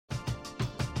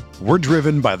We're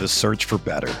driven by the search for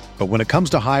better. But when it comes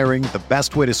to hiring, the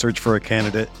best way to search for a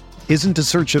candidate isn't to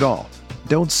search at all.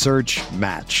 Don't search,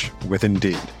 match with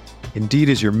Indeed. Indeed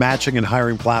is your matching and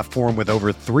hiring platform with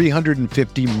over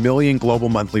 350 million global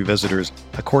monthly visitors,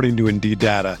 according to Indeed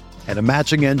data, and a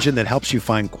matching engine that helps you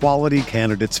find quality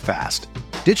candidates fast.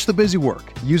 Ditch the busy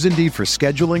work. Use Indeed for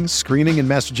scheduling, screening, and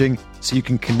messaging so you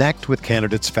can connect with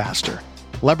candidates faster.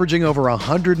 Leveraging over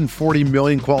 140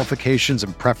 million qualifications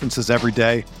and preferences every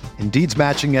day, Indeed's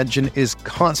matching engine is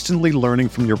constantly learning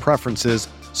from your preferences,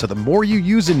 so the more you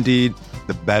use Indeed,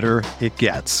 the better it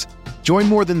gets. Join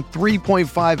more than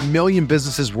 3.5 million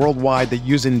businesses worldwide that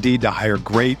use Indeed to hire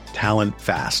great talent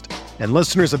fast. And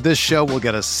listeners of this show will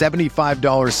get a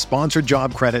 $75 sponsored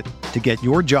job credit to get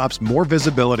your jobs more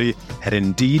visibility at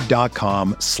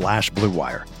Indeed.com/Blue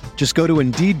Wire. Just go to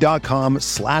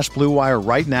Indeed.com/Blue Wire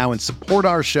right now and support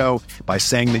our show by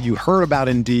saying that you heard about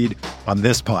Indeed on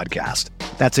this podcast.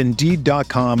 That's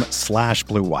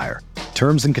Indeed.com/Blue Wire.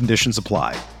 Terms and conditions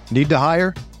apply. Need to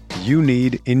hire? You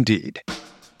need Indeed.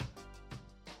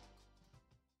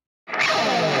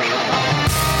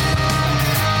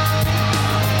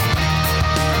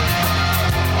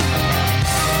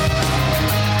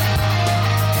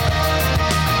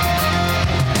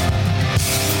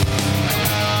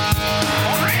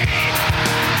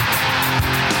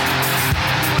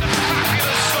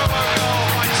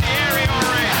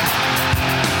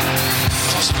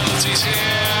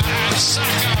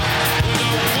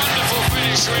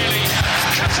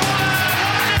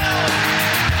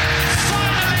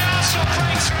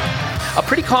 A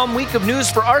pretty calm week of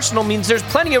news for Arsenal means there's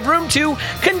plenty of room to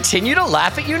continue to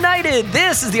laugh at United.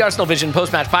 This is the Arsenal Vision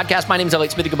post-match podcast. My name is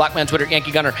Elliot Smith. You can block me on Twitter,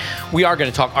 Yankee Gunner. We are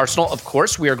going to talk Arsenal, of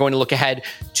course. We are going to look ahead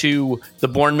to the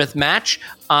Bournemouth match.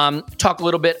 Talk a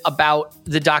little bit about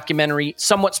the documentary,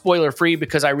 somewhat spoiler-free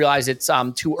because I realize it's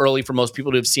too early for most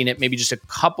people to have seen it. Maybe just a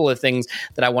couple of things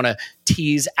that I want to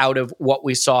tease out of what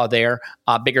we saw there,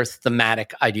 bigger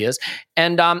thematic ideas.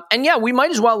 And yeah, we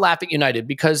might as well laugh at United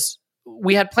because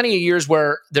we had plenty of years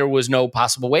where there was no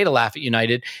possible way to laugh at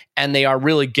United, and they are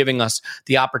really giving us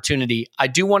the opportunity. I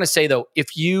do want to say, though,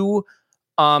 if you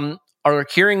are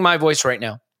hearing my voice right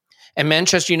now and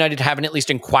Manchester United haven't at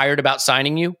least inquired about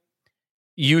signing you,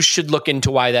 you should look into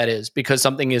why that is, because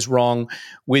something is wrong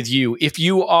with you. If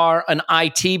you are an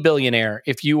IT billionaire,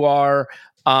 if you are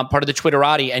part of the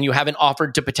Twitterati and you haven't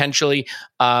offered to potentially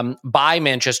buy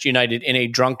Manchester United in a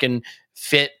drunken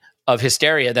fit of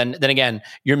hysteria, then again,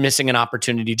 you're missing an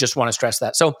opportunity. Just want to stress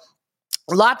that. So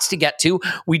lots to get to.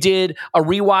 We did a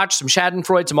rewatch, some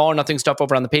Schadenfreude, some all or nothing stuff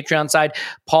over on the Patreon side.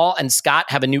 Paul and Scott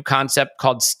have a new concept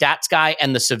called Stats Guy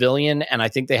and the Civilian, and I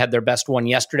think they had their best one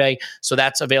yesterday. So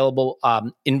that's available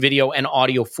in video and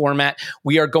audio format.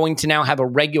 We are going to now have a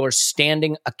regular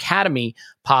standing Academy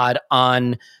pod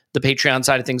on the Patreon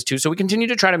side of things too. So we continue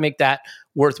to try to make that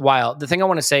worthwhile. The thing I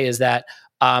want to say is that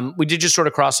we did just sort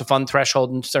of cross a fun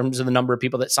threshold in terms of the number of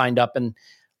people that signed up. And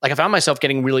like, I found myself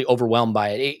getting really overwhelmed by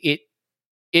it.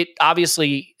 It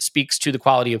obviously speaks to the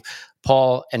quality of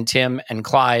Paul and Tim and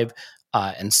Clive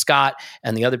and Scott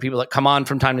and the other people that come on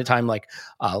from time to time, like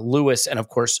Lewis and of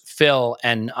course Phil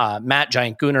and Matt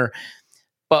Giant Gooner.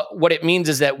 But what it means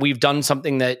is that we've done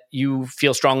something that you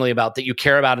feel strongly about, that you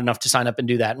care about enough to sign up and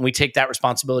do that. And we take that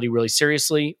responsibility really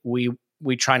seriously.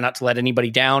 We try not to let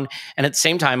anybody down. And at the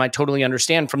same time, I totally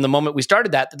understand from the moment we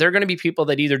started that there are going to be people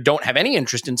that either don't have any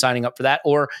interest in signing up for that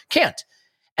or can't.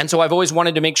 And so I've always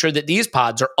wanted to make sure that these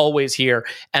pods are always here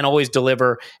and always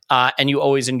deliver and you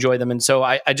always enjoy them. And so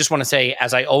I just want to say,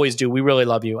 as I always do, we really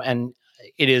love you. And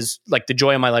it is like the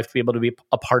joy of my life to be able to be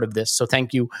a part of this. So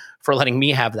thank you for letting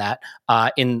me have that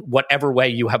in whatever way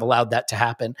you have allowed that to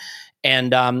happen.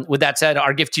 And with that said,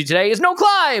 our gift to you today is no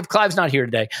Clive. Clive's not here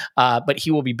today, but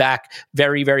he will be back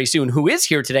very, very soon. Who is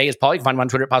here today is Paul. You can find him on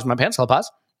Twitter at Pause My Pants. Hello,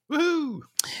 Pause. Woohoo!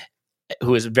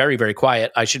 Who is very, very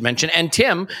quiet, I should mention. And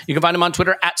Tim, you can find him on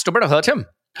Twitter at Stoberto. Hello, Tim.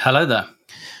 Hello there.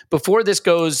 Before this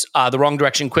goes the wrong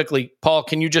direction quickly, Paul,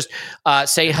 can you just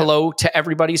say hello to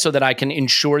everybody so that I can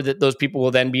ensure that those people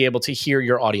will then be able to hear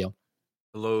your audio?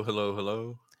 Hello, hello,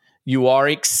 hello. You are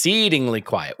exceedingly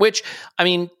quiet, which, I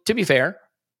mean, to be fair,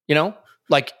 you know,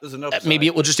 like maybe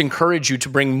it will just encourage you to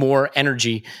bring more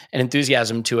energy and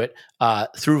enthusiasm to it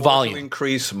through volume.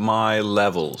 Increase my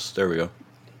levels. There we go.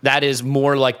 That is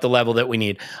more like the level that we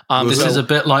need. This is a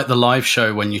bit like the live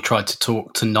show when you tried to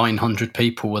talk to 900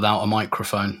 people without a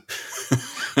microphone.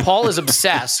 Paul is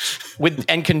obsessed with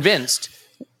and convinced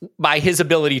by his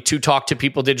ability to talk to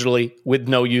people digitally with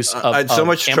no use of I had so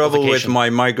much trouble with amplification. my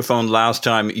microphone last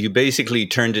time. You basically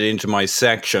turned it into my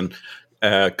section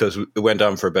because it went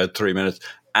on for about 3 minutes.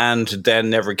 and then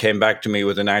never came back to me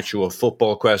with an actual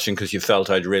football question because you felt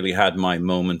I'd really had my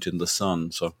moment in the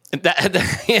sun. So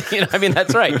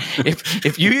that's right.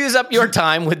 If you use up your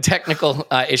time with technical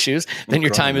issues, then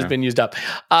your time has been used up.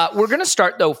 We're going to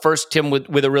start though first, Tim,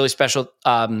 with a really special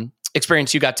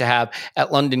experience you got to have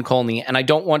at London Colney, and I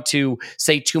don't want to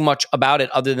say too much about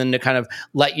it other than to kind of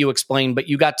let you explain. But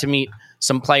you got to meet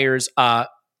some players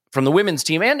from the women's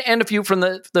team and a few from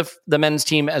the men's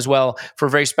team as well for a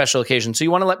very special occasion. So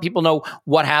you want to let people know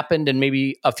what happened and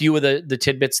maybe a few of the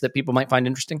tidbits that people might find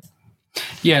interesting?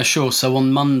 Yeah, sure. So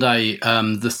on Monday,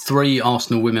 the three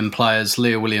Arsenal women players,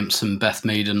 Leah Williamson, Beth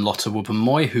Mead and Lotte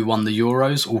Wubben-Moy, who won the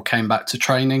Euros, all came back to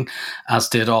training, as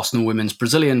did Arsenal women's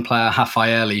Brazilian player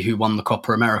Rafaeli, who won the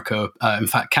Copa America, in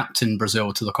fact, captained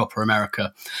Brazil to the Copa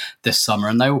America this summer.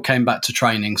 And they all came back to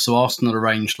training. So Arsenal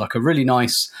arranged like a really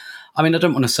nice, I mean, I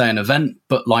don't want to say an event,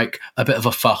 but like a bit of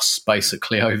a fuss,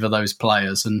 basically, over those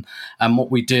players. And what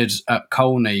we did at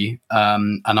Colney,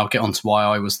 and I'll get on to why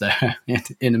I was there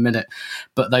in a minute,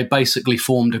 but they basically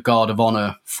formed a guard of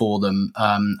honour for them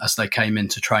as they came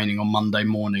into training on Monday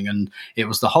morning. And it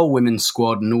was the whole women's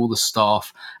squad and all the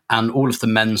staff and all of the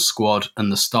men's squad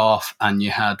and the staff. And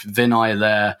you had Vinay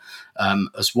there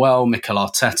as well. Mikel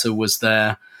Arteta was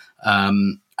there.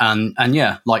 And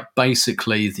yeah, like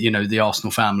basically, the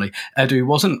Arsenal family. Edu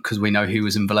wasn't, because we know he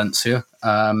was in Valencia.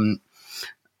 So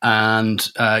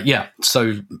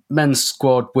men's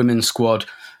squad, women's squad,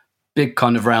 big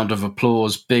kind of round of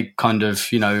applause, big kind of,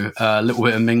 a little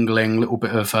bit of mingling, little bit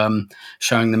of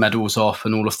showing the medals off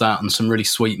and all of that, and some really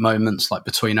sweet moments like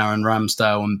between Aaron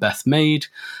Ramsdale and Beth Mead.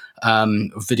 A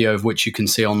video of which you can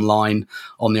see online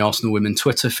on the Arsenal Women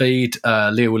Twitter feed,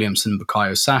 Leah Williamson,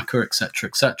 Bukayo Saka, etc.,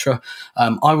 etc.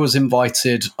 I was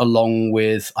invited along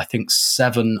with, I think,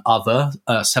 seven others,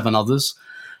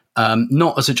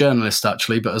 not as a journalist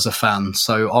actually, but as a fan.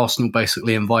 So Arsenal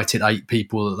basically invited 8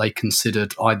 people that they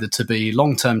considered either to be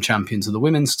long-term champions of the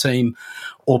women's team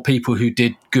or people who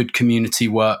did good community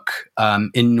work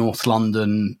in North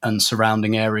London and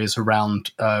surrounding areas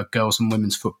around girls and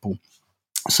women's football.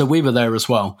 So we were there as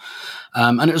well.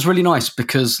 And it was really nice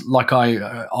because like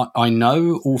I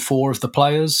know all 4 of the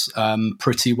players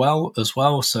pretty well as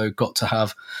well. So got to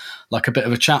have like a bit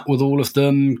of a chat with all of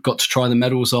them, got to try the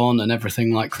medals on and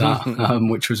everything like that,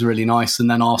 which was really nice. And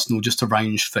then Arsenal just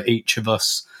arranged for each of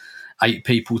us 8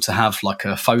 people to have like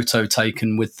a photo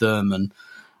taken with them. And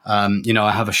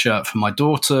I have a shirt for my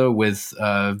daughter with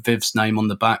Viv's name on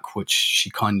the back, which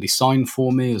she kindly signed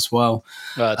for me as well.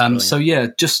 So yeah,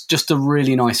 just a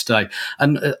really nice day.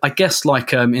 And I guess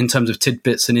like in terms of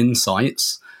tidbits and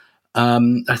insights,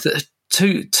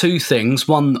 two things.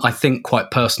 One, I think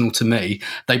quite personal to me.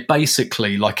 They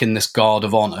basically, like in this guard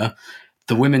of honour,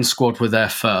 the women's squad were there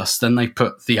first, then they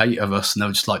put the 8 of us and they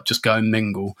were just like, just go and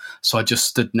mingle. So I just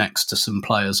stood next to some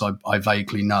players I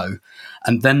vaguely know.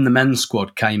 And then the men's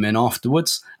squad came in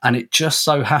afterwards. And it just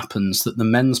so happens that the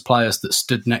men's players that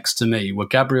stood next to me were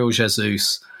Gabriel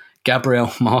Jesus,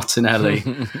 Gabriel Martinelli,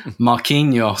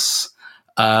 Marquinhos,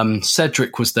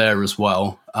 Cedric was there as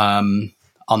well.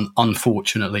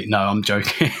 Unfortunately, no, I'm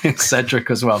joking. Cedric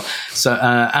as well. So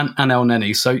and El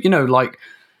Neni. So,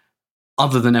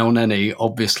 other than El Neni,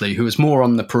 obviously, who was more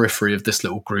on the periphery of this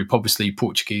little group, obviously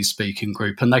Portuguese-speaking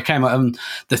group. And they came out.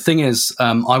 The thing is,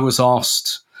 I was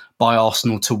asked by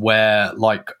Arsenal to wear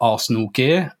like Arsenal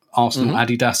gear, Arsenal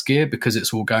Adidas gear, because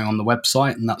it's all going on the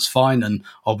website, and that's fine. And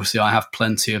obviously I have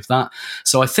plenty of that.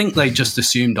 So I think they just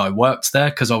assumed I worked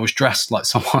there because I was dressed like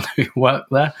someone who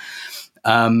worked there.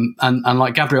 And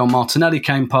like Gabriel Martinelli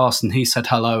came past and he said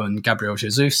hello, and Gabriel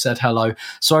Jesus said hello.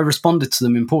 So I responded to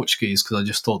them in Portuguese because I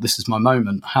just thought, this is my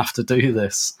moment. I have to do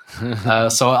this.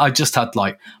 So I just had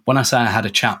when I say I had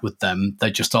a chat with them,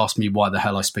 they just asked me why the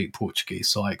hell I speak Portuguese.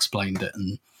 So I explained it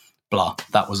and blah,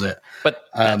 that was it. But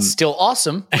that's still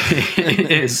awesome. It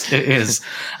is.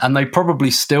 And they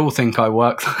probably still think I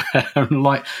work there. I'm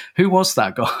like, who was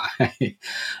that guy?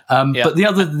 But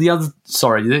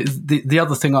the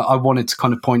other thing I wanted to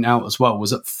kind of point out as well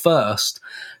was at first,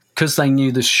 because they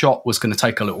knew the shot was going to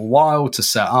take a little while to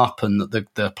set up and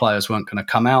that the players weren't going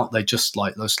to come out, they was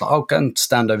like, oh, go and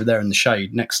stand over there in the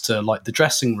shade next to like the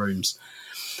dressing rooms.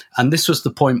 And this was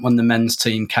the point when the men's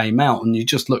team came out, and you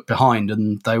just look behind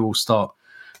and they all start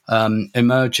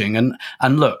emerging.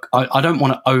 And look, I don't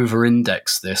want to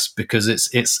over-index this because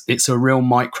it's a real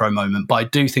micro moment, but I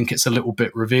do think it's a little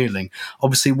bit revealing.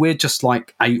 Obviously, we're just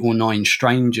like 8 or 9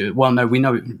 strangers. Well, no, we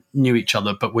knew each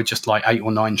other, but we're just like 8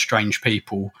 or 9 strange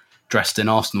people dressed in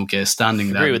Arsenal gear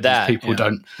standing there. Agree with that.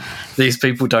 These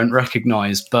people don't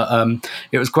recognise. But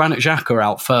it was Granit Xhaka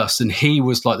out first, and he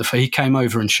was like he came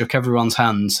over and shook everyone's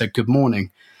hand and said good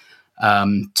morning.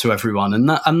 to everyone, and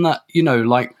that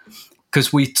like.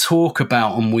 Because we talk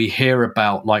about and we hear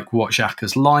about like what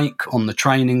Xhaka's like on the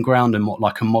training ground and what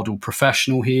like a model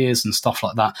professional he is and stuff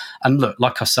like that. And look,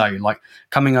 like I say, like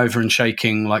coming over and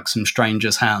shaking like some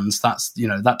strangers' hands, that's,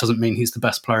 that doesn't mean he's the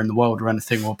best player in the world or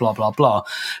anything or blah, blah, blah.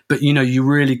 But, you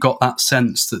really got that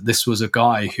sense that this was a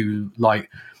guy who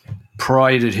like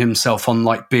prided himself on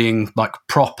like being like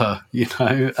proper,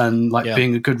 and like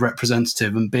being a good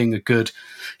representative and being a good,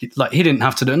 like he didn't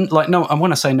have to do, like, no, I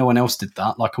want to say no one else did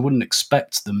that. Like I wouldn't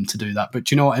expect them to do that, but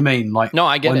do you know what I mean? Like, no,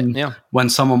 I get it. Yeah. When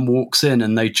someone walks in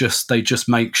and they just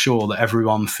make sure that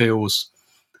everyone feels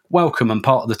welcome and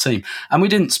part of the team. And we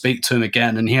didn't speak to him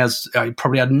again, and he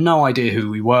probably had no idea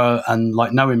who we were and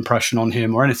like no impression on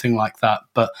him or anything like that.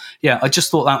 But yeah, I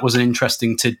just thought that was an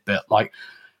interesting tidbit. Like,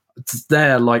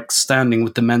 there like standing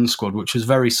with the men's squad, which was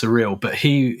very surreal, but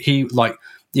he like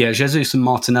Jesus and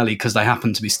Martinelli, because they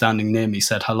happened to be standing near me,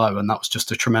 said hello, and that was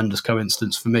just a tremendous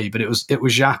coincidence for me. But it was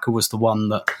Xhaka was the one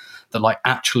that like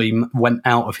actually went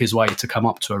out of his way to come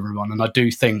up to everyone, and I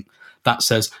do think that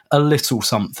says a little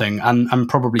something and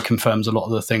probably confirms a lot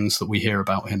of the things that we hear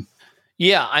about him.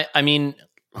 Yeah, I mean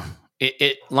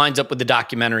it lines up with the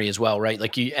documentary as well, right?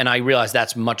 Like and I realize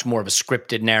that's much more of a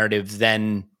scripted narrative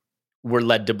than we're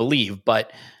led to believe,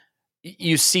 but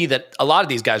you see that a lot of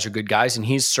these guys are good guys, and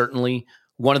he's certainly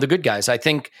one of the good guys. I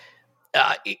think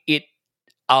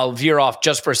I'll veer off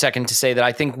just for a second to say that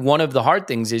I think one of the hard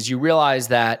things is you realize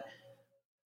that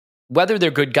whether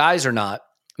they're good guys or not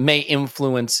may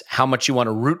influence how much you want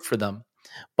to root for them,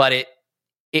 but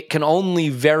it can only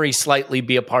very slightly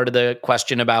be a part of the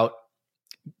question about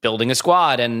building a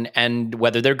squad and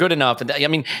whether they're good enough. And I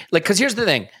mean, like, because here's the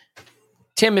thing.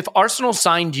 Tim, if Arsenal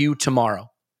signed you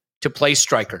tomorrow to play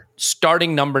striker,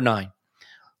 starting number 9,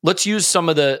 let's use some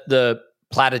of the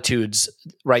platitudes,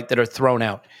 right, that are thrown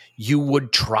out. You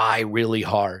would try really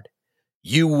hard.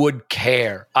 You would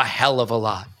care a hell of a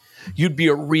lot. You'd be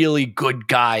a really good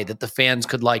guy that the fans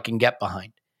could like and get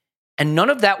behind. And none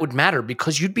of that would matter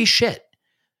because you'd be shit.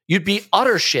 You'd be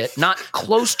utter shit, not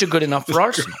close to good enough for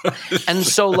Arsenal. And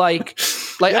so, like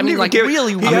I mean, like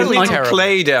really, really terrible.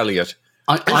 Played Elliot.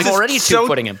 I'm already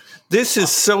two-footing him. This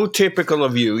is so typical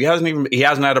of you. He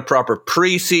hasn't had a proper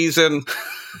preseason.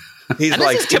 He's and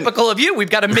this is typical of you. We've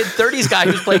got a mid-30s guy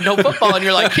who's played no football, and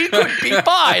you're like, he could be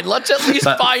fine. Let's at least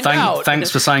find out. Thanks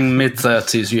for saying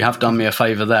mid-30s. You have done me a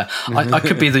favour there. I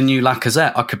could be the new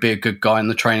Lacazette. I could be a good guy in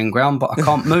the training ground, but I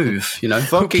can't move,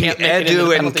 Fucking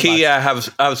Edu and Kia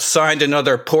have signed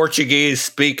another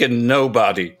Portuguese-speaking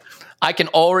nobody. I can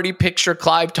already picture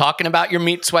Clive talking about your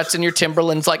meat sweats and your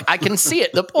Timberlands. Like, I can see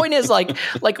it. The point is, like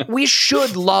we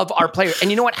should love our players. And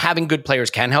you know what? Having good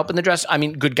players can help in the dress. I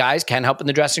mean, good guys can help in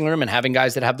the dressing room, and having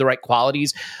guys that have the right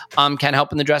qualities can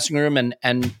help in the dressing room,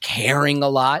 and caring a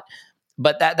lot.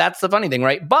 But that's the funny thing,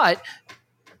 right? But,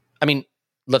 I mean,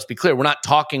 let's be clear. We're not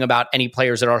talking about any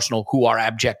players at Arsenal who are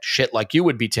abject shit like you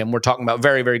would be, Tim. We're talking about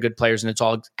very, very good players, and it's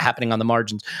all happening on the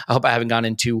margins. I hope I haven't gone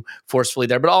in too forcefully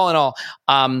there. But all in all,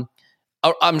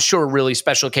 I'm sure a really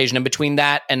special occasion. And between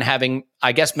that and having,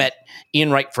 I guess, met Ian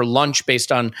Wright for lunch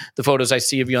based on the photos I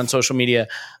see of you on social media,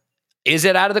 is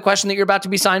it out of the question that you're about to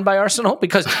be signed by Arsenal?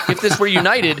 Because if this were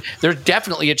United, there's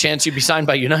definitely a chance you'd be signed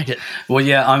by United. Well,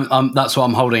 yeah, that's what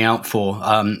I'm holding out for,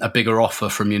 a bigger offer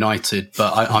from United.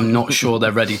 But I'm not sure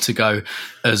they're ready to go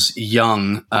as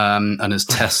young and as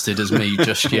tested as me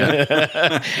just yet.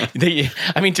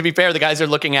 I mean, to be fair, the guys are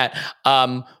looking at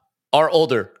are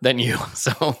older than you.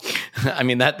 So, I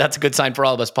mean, that's a good sign for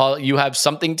all of us. Paul, you have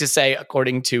something to say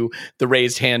according to the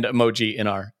raised hand emoji in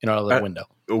our little window.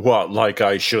 What, like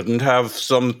I shouldn't have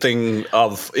something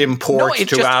of import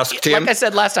to ask Tim? Like I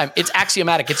said last time, it's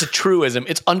axiomatic. It's a truism.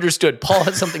 It's understood. Paul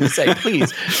has something to say.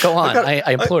 Please, go on.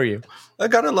 I implore you. I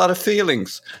got a lot of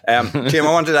feelings. Tim,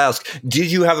 I wanted to ask, did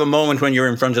you have a moment when you were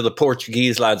in front of the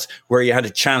Portuguese lads where you had a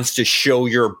chance to show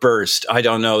your burst? I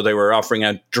don't know. They were offering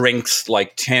out drinks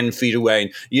like 10 feet away.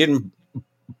 And you didn't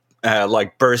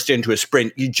burst into a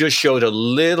sprint. You just showed a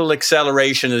little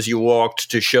acceleration as you walked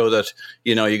to show that,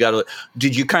 you got to.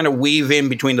 Did you kind of weave in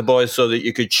between the boys so that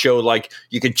you could show like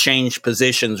you could change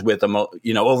positions with them,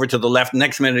 over to the left?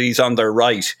 Next minute he's on their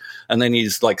right, and then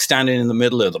he's like standing in the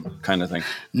middle of them, kind of thing.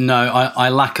 No,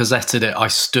 I Lacazetted it. I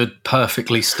stood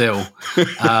perfectly still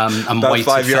and about waited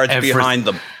 5 yards for behind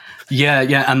them.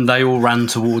 Yeah, and they all ran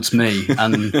towards me,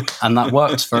 and that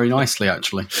worked very nicely,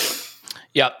 actually.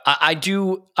 Yeah, I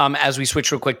do, as we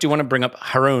switch real quick, do want to bring up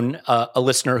Harun, a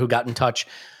listener who got in touch,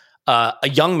 a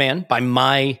young man by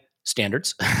my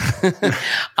standards,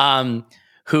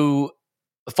 who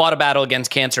fought a battle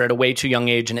against cancer at a way too young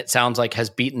age, and it sounds like has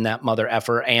beaten that mother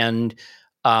effer. And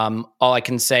All I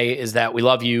can say is that we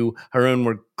love you, Haroon.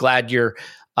 We're glad you're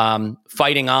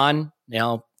fighting on,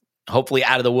 hopefully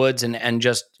out of the woods and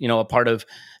just, a part of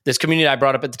this community I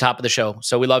brought up at the top of the show.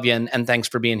 So we love you and thanks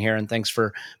for being here and thanks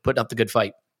for putting up the good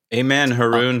fight. Amen,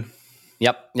 Haroon.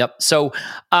 Yep. So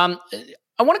I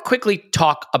want to quickly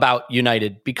talk about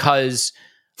United because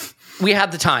we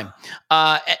had the time.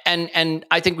 And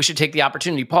I think we should take the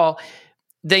opportunity. Paul,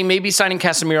 they may be signing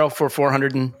Casemiro for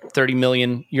 430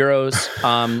 million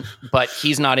euros, but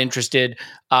he's not interested.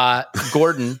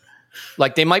 Gordon,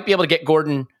 they might be able to get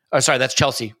Gordon. Oh, sorry, that's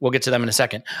Chelsea. We'll get to them in a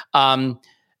second.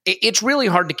 It's really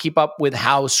hard to keep up with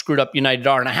how screwed up United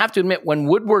are. And I have to admit, when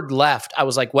Woodward left, I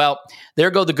was like, well, there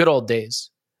go the good old days.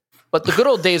 But the good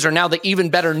old days are now the even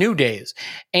better new days.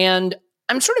 And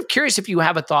I'm sort of curious if you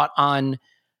have a thought on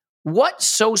what's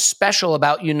so special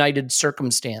about United's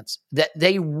circumstance that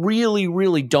they really,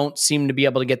 really don't seem to be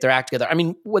able to get their act together. I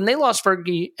mean, when they lost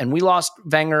Fergie and we lost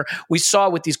Wenger, we saw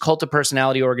what these cult of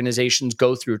personality organizations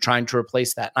go through trying to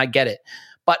replace that. And I get it.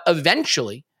 But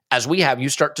eventually, as we have, you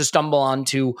start to stumble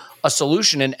onto a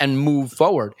solution and move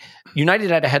forward.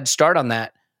 United had a head start on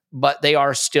that, but they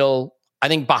are still, I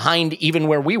think, behind even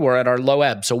where we were at our low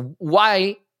ebb. So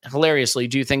why, hilariously,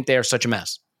 do you think they are such a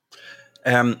mess?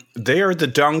 They are the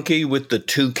donkey with the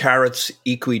 2 carrots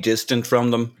equidistant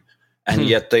from them, and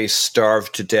yet they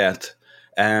starve to death.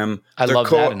 I love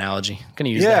that analogy. I'm going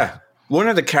to use that. Yeah. One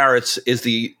of the carrots is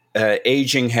the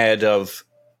aging head of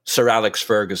Sir Alex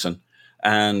Ferguson.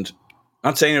 And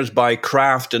I'm not saying it was by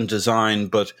craft and design,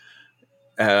 but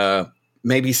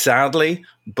maybe sadly,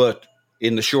 but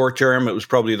in the short term, it was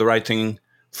probably the right thing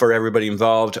for everybody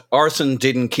involved. Arsene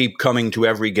didn't keep coming to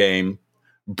every game,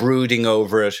 brooding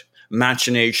over it,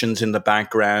 machinations in the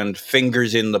background,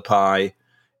 fingers in the pie.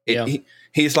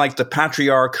 He's like the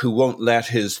patriarch who won't let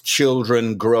his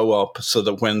children grow up so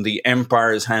that when the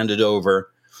empire is handed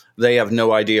over, they have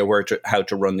no idea how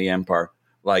to run the empire.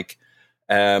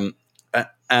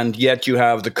 And yet you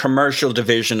have the commercial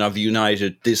division of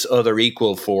United, this other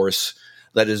equal force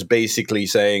that is basically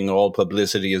saying all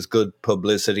publicity is good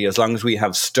publicity. As long as we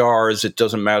have stars, it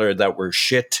doesn't matter that we're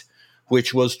shit,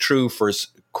 which was true for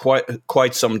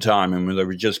quite some time. I mean, they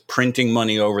were just printing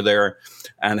money over there,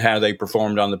 and how they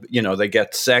performed on they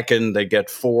get second, they get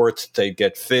fourth, they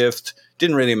get fifth.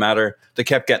 Didn't really matter. They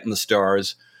kept getting the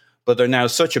stars, but they're now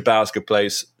such a basket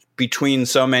place between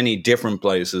so many different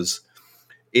places.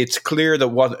 It's clear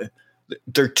that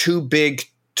they're too big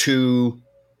to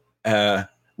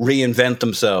reinvent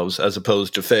themselves as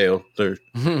opposed to fail. They're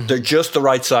just the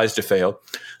right size to fail.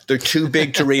 They're too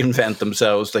big to reinvent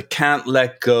themselves. They can't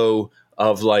let go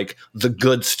of the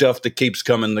good stuff that keeps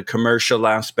coming, the commercial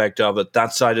aspect of it,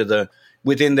 that side of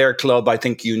within their club. I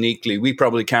think uniquely, we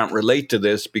probably can't relate to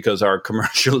this because our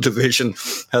commercial division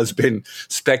has been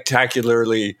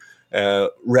spectacularly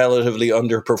relatively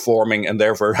underperforming and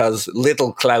therefore has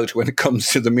little clout when it comes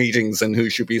to the meetings and who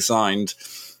should be signed.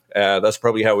 That's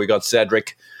probably how we got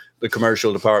Cedric, the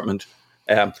commercial department.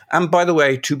 And by the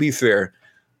way, to be fair,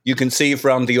 you can see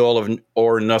from the all of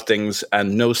or nothings,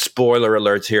 and no spoiler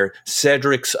alerts here,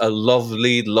 Cedric's a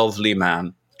lovely, lovely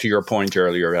man. To your point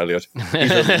earlier, Elliot.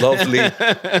 He's a lovely,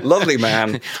 lovely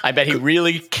man. I bet he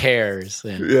really cares.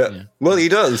 Yeah. Well, he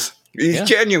does. He's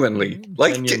genuinely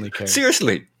cares.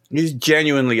 Seriously. He's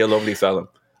genuinely a lovely fellow.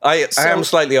 I am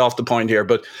slightly off the point here,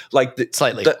 but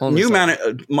the new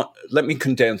manager, let me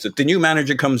condense it. The new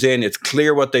manager comes in. It's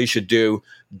clear what they should do.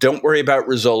 Don't worry about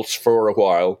results for a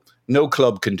while. No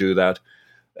club can do that.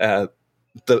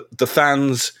 The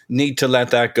fans need to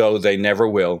let that go. They never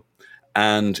will.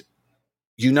 And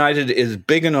United is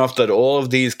big enough that all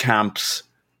of these camps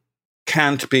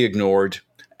can't be ignored,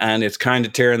 and it's kind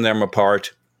of tearing them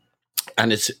apart.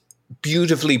 And it's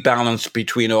beautifully balanced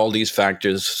between all these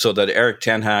factors so that Erik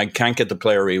ten Hag can't get the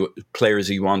players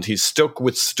he wants. He's stuck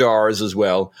with stars as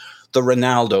well. The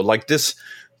Ronaldo,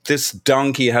 this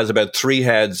donkey has about 3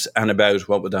 heads and about,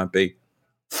 what would that be?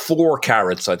 4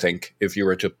 carrots, I think, if you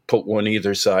were to put one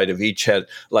either side of each head.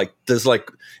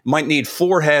 Might need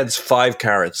 4 heads, 5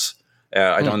 carrots.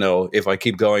 I don't know. If I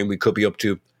keep going, we could be up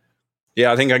to,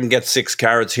 I think I can get 6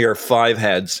 carrots here, 5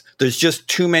 heads. There's just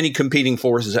too many competing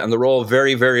forces, and they're all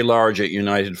very, very large at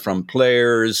United, from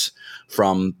players,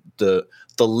 from the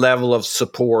level of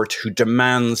support who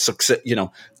demands success.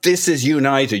 This is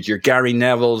United. You're Gary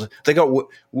Neville.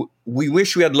 We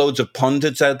wish we had loads of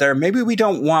pundits out there. Maybe we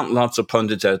don't want lots of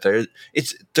pundits out there.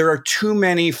 There are too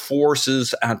many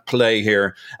forces at play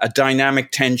here, a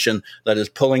dynamic tension that is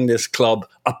pulling this club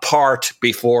apart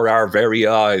before our very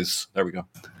eyes. There we go.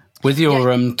 With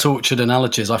your tortured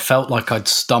analogies, I felt like I'd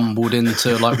stumbled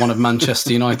into like one of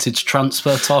Manchester United's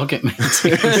transfer target meetings.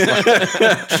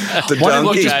 Why don't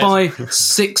we just buy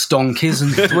 6 donkeys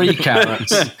and 3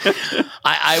 carrots?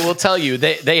 I will tell you,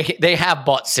 they have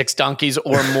bought 6 donkeys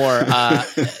or more.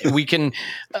 We can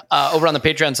over on the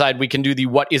Patreon side, we can do the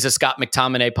 "What is a Scott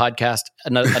McTominay" podcast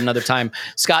another time.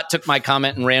 Scott took my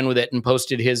comment and ran with it and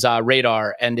posted his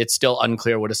radar, and it's still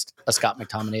unclear what a Scott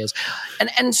McTominay is.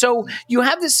 And so you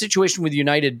have this situation with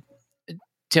United,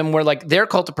 Tim, where like their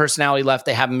cult of personality left,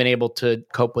 they haven't been able to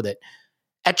cope with it.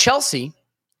 At Chelsea,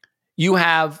 you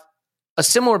have a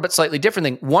similar but slightly different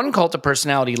thing. One cult of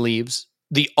personality leaves,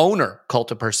 the owner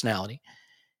cult of personality,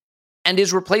 and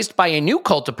is replaced by a new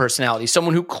cult of personality,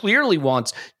 someone who clearly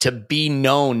wants to be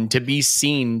known, to be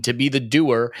seen, to be the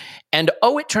doer. And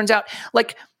it turns out,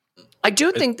 like, I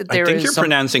do think that there is. I think you're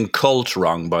pronouncing cult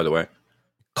wrong, by the way.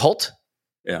 Cult?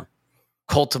 Yeah.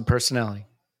 Cult of personality.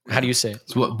 How do you say it?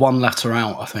 It's 1 letter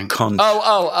out, I think. Cunt.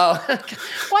 Oh.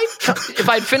 Why? If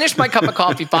I'd finished my cup of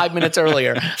coffee 5 minutes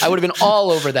earlier, I would have been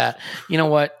all over that. You know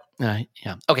what?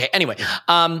 Yeah. Okay. Anyway,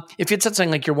 if you'd said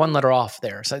something like you're 1 letter off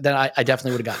there, so then I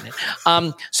definitely would have gotten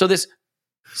it. So this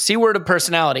C word of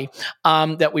personality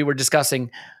that we were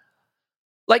discussing,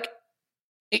 like,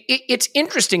 it's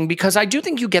interesting because I do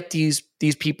think you get these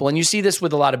people, and you see this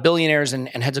with a lot of billionaires and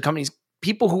heads of companies,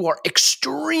 people who are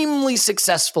extremely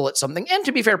successful at something, and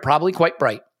to be fair, probably quite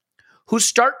bright, who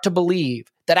start to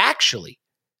believe that actually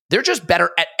they're just better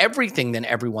at everything than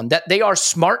everyone, that they are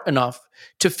smart enough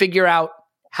to figure out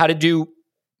how to do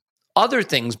other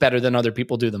things better than other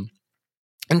people do them.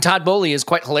 And Todd Boehly is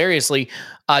quite hilariously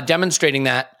demonstrating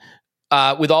that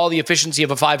with all the efficiency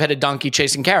of a 5-headed donkey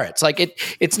chasing carrots. Like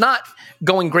it's not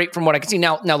going great from what I can see.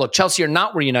 Now look, Chelsea are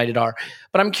not where United are,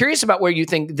 but I'm curious about where you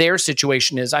think their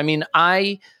situation is. I mean,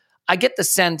 I get the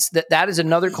sense that is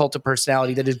another cult of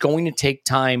personality that is going to take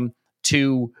time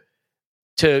to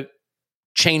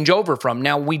change over from.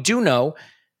 Now, we do know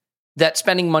that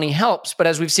spending money helps, but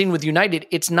as we've seen with United,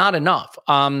 it's not enough.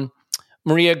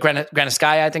 Maria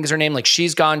Granovskaya, I think is her name. Like,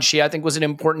 she's gone. She, I think, was an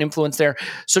important influence there.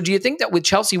 So do you think that with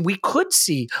Chelsea, we could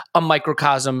see a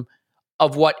microcosm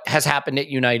of what has happened at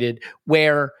United,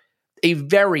 where a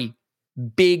very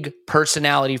big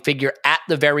personality figure at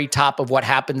the very top of what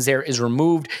happens there is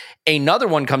removed? Another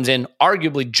one comes in,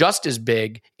 arguably just as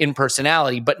big in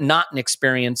personality, but not in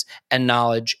experience and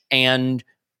knowledge. And,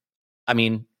 I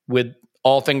mean, with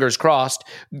all fingers crossed,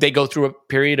 they go through a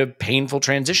period of painful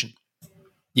transition.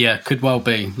 Yeah, could well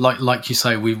be. Like you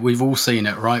say, we've all seen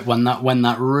it, right? When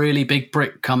that really big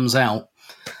brick comes out,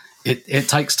 it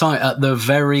takes time. At the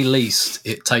very least,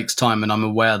 it takes time. And I'm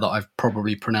aware that I've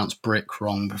probably pronounced brick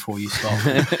wrong before you start.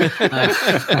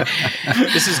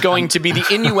 This is going to be the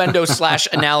innuendo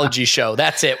 / analogy show.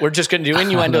 That's it. We're just going to do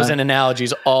innuendos and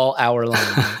analogies all hour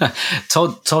long.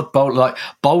 Todd Boehly, like,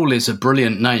 Bowl is a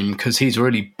brilliant name because he's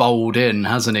really bowled in,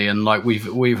 hasn't he? And like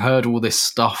we've heard all this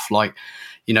stuff, like,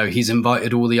 you know, he's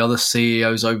invited all the other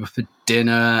CEOs over for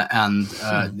dinner and,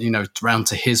 round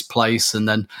to his place. And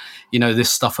then, you know,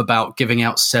 this stuff about giving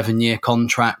out 7-year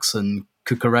contracts and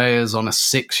Cucurella's on a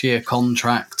 6-year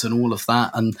contract and all of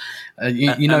that. And,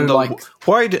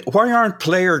 why aren't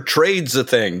player trades a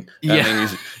thing? Yeah. I mean,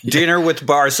 dinner with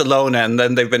Barcelona, and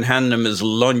then they've been handing him his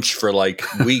lunch for like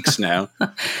weeks now.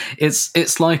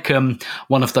 It's like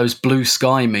one of those blue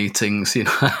sky meetings, you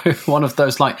know, one of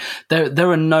those, like, there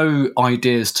are no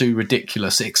ideas too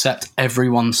ridiculous except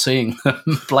everyone seeing them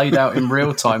played out in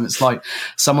real time. It's like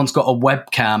someone's got a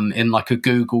webcam in like a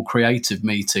Google creative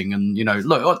meeting, and, you know,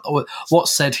 look,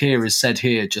 what's said here is said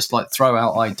here, just like throw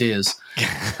out ideas.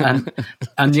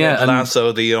 And yeah,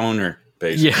 Lasso the owner,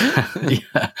 basically.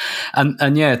 Yeah.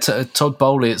 And yeah, Todd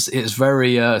Boehly, it's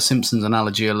very Simpsons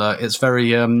analogy alert. It's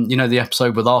very the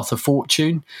episode with Arthur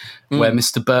Fortune, where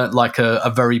Mr. Burns, like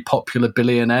a very popular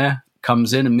billionaire,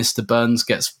 comes in, and Mr. Burns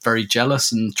gets very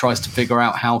jealous and tries to figure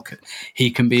out how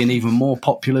he can be an even more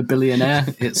popular billionaire.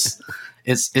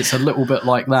 It's a little bit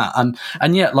like that,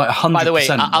 and yet, like, 100%. By the way,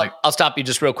 I'll stop you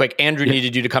just real quick. Andrew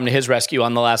needed you to come to his rescue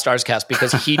on the last Arscast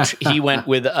because he went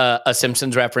with a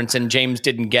Simpsons reference, and James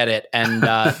didn't get it, and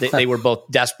they were both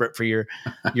desperate for your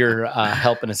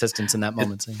help and assistance in that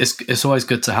moment. It's always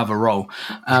good to have a role,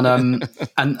 and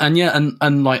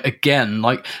and like, again,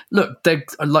 like, look, they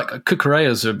like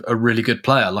Cucurella's a really good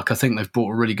player. Like, I think they've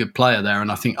bought a really good player there,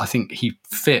 and I think he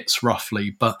fits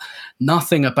roughly, but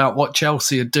nothing about what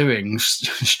Chelsea are doing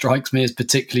strikes me as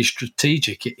particularly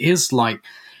strategic. It is like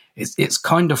it's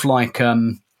kind of like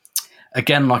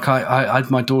again, like I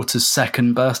had my daughter's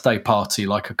 2nd birthday party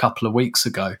like a couple of weeks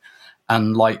ago,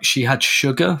 and like she had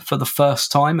sugar for the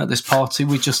first time at this party.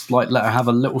 We just like let her have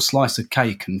a little slice of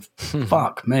cake, and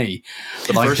fuck me,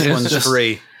 the first one's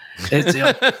free.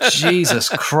 Jesus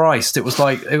Christ! It was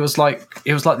like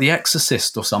The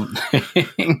Exorcist or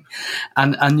something,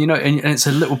 and you know, and it's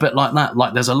a little bit like that.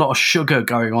 Like there's a lot of sugar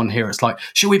going on here. It's like,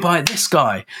 should we buy this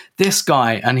guy,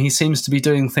 and he seems to be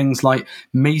doing things like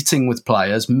meeting with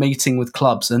players, meeting with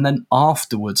clubs, and then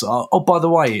afterwards, oh by the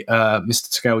way,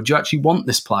 Mr. Scale, do you actually want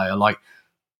this player? Like,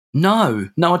 no,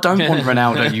 I don't want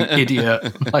Ronaldo, you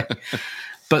idiot. Like,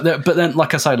 but then,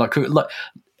 like I say, like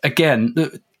again.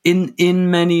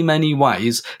 In many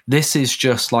ways, this is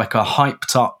just like a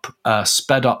hyped up,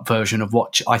 sped up version of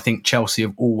what I think Chelsea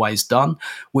have always done,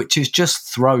 which is just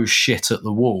throw shit at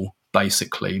the wall,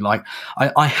 basically. Like,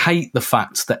 I hate the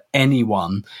fact that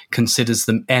anyone considers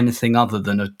them anything other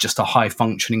than just a high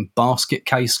functioning basket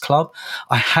case club.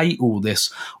 I hate all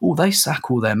this. Oh, they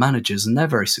sack all their managers and they're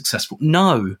very successful.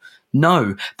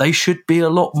 No, they should be a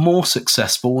lot more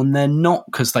successful, and they're not,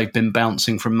 because they've been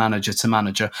bouncing from manager to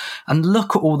manager. And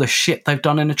look at all the shit they've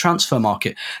done in the transfer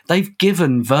market. They've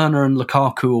given Werner and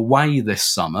Lukaku away this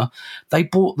summer. They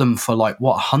bought them for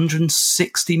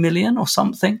 160 million or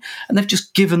something, and they've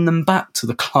just given them back to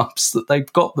the clubs that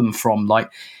they've got them from. Like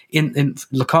in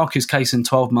Lukaku's case, in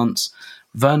 12 months.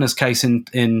 Werner's case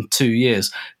in 2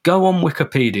 years. Go on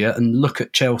Wikipedia and look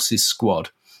at Chelsea's squad.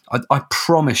 I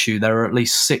promise you there are at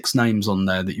least 6 names on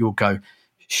there that you'll go,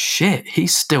 shit,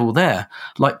 he's still there.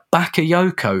 Like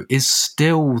Bakayoko is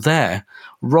still there.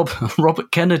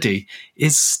 Robert Kennedy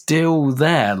is still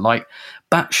there. Like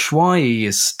Batshuayi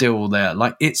is still there.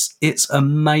 Like it's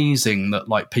amazing that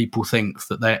like people think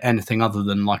that they're anything other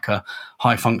than like a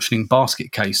high functioning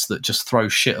basket case that just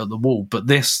throws shit at the wall. But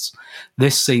this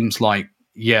seems like,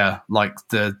 yeah, like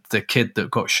the kid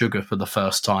that got sugar for the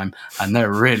first time, and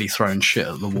they're really throwing shit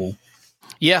at the wall.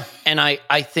 Yeah, and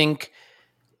I think,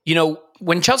 you know,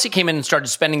 when Chelsea came in and started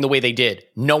spending the way they did,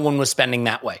 no one was spending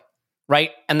that way,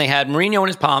 right? And they had Mourinho in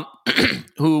his pomp,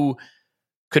 who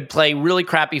could play really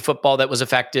crappy football that was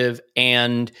effective,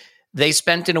 and they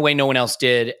spent in a way no one else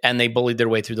did, and they bullied their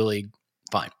way through the league.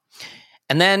 Fine.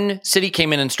 And then City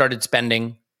came in and started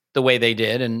spending the way they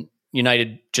did, and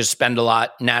United just spend a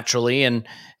lot naturally, and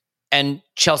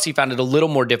Chelsea found it a little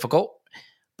more difficult.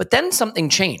 But then something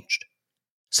changed.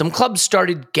 Some clubs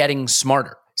started getting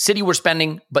smarter. City were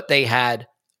spending, but they had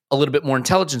a little bit more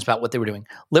intelligence about what they were doing.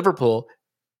 Liverpool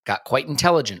got quite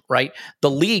intelligent, right?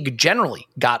 The league generally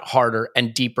got harder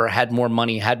and deeper, had more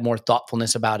money, had more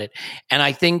thoughtfulness about it. And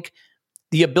I think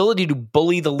the ability to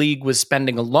bully the league with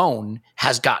spending alone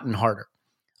has gotten harder.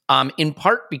 In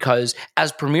part because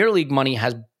as Premier League money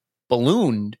has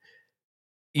ballooned,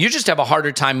 you just have a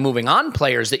harder time moving on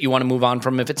players that you want to move on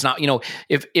from if it's not, you know,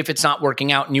 if it's not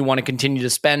working out and you want to continue to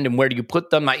spend, and where do you put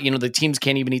them? You know, the teams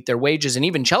can't even eat their wages. And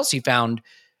even Chelsea found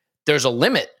there's a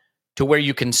limit to where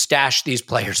you can stash these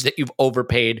players that you've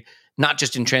overpaid, not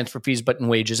just in transfer fees, but in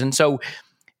wages. And so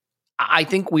I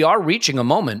think we are reaching a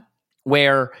moment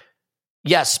where,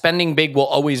 yes, spending big will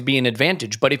always be an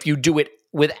advantage, but if you do it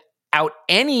without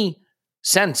any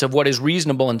sense of what is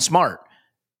reasonable and smart,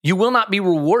 you will not be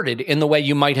rewarded in the way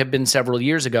you might have been several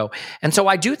years ago. And so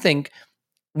I do think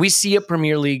we see a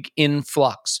Premier League in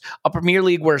flux, a Premier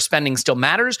League where spending still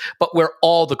matters, but where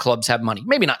all the clubs have money.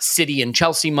 Maybe not City and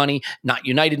Chelsea money, not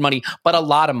United money, but a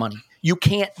lot of money. You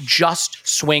can't just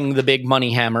swing the big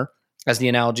money hammer, as the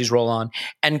analogies roll on,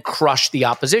 and crush the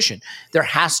opposition. There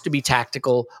has to be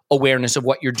tactical awareness of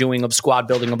what you're doing, of squad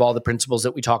building, of all the principles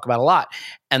that we talk about a lot.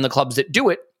 And the clubs that do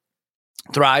it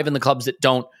thrive, and the clubs that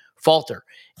don't falter.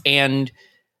 And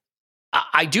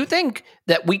I do think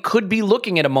that we could be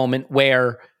looking at a moment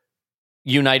where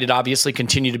United obviously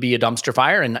continue to be a dumpster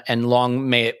fire, and long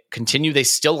may it continue. They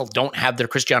still don't have their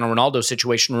Cristiano Ronaldo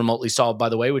situation remotely solved, by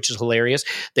the way, which is hilarious.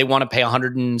 They want to pay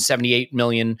 £178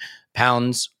 million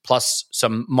plus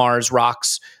some Mars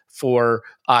rocks for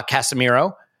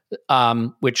Casemiro,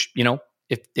 which, you know,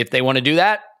 if they want to do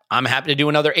that, I'm happy to do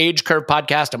another age curve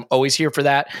podcast. I'm always here for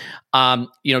that.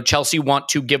 You know, Chelsea want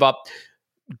to give up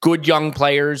good young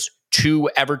players to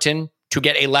Everton to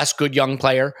get a less good young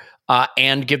player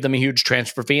and give them a huge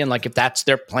transfer fee. And like, if that's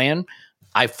their plan,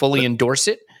 I fully endorse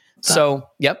it.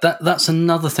 Yep. That's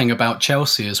another thing about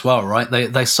Chelsea as well, right?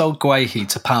 They sold Guehi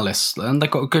to Palace and they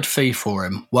got a good fee for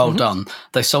him. Well done.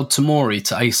 They sold Tomori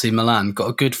to AC Milan, got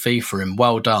a good fee for him.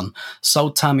 Well done.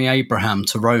 Sold Tammy Abraham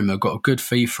to Roma, got a good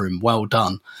fee for him. Well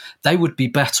done. They would be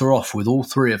better off with all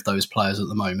 3 of those players at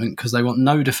the moment because they want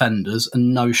no defenders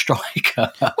and no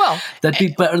striker. Well, they'd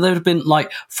be better. They'd have been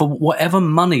like, for whatever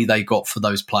money they got for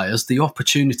those players, the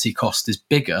opportunity cost is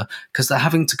bigger because they're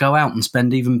having to go out and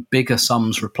spend even bigger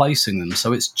sums replacing replacing them.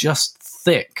 So it's just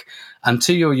thick. And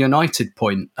to your United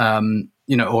point, to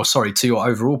your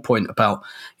overall point about,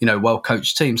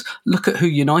 well-coached teams, look at who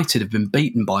United have been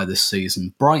beaten by this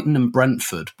season. Brighton and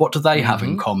Brentford. What do they have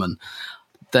in common?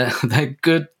 They're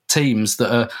good teams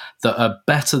that are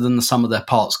better than the sum of their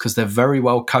parts because they're very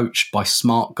well coached by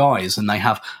smart guys, and they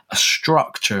have a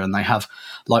structure, and they have,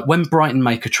 like, when Brighton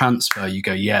make a transfer, you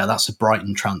go, yeah, that's a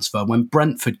Brighton transfer. When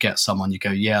Brentford gets someone, you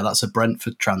go, yeah, that's a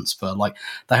Brentford transfer. Like,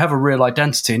 they have a real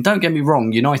identity. And don't get me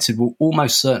wrong, United will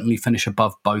almost certainly finish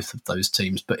above both of those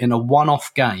teams, but in a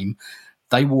one-off game,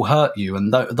 they will hurt you,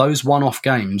 and those one-off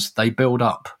games, they build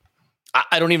up.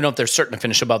 I don't even know if they're certain to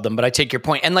finish above them, but I take your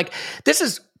point. And like, this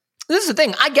is the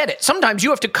thing. I get it. Sometimes you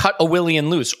have to cut a Willian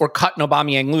loose or cut an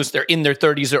Aubameyang loose. They're in their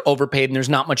 30s, they're overpaid, and there's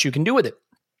not much you can do with it.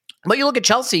 But you look at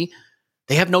Chelsea,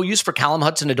 they have no use for Callum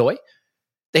Hudson-Odoi.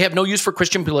 They have no use for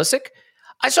Christian Pulisic.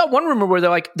 I saw one rumor where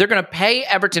they're going to pay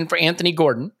Everton for Anthony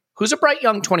Gordon, who's a bright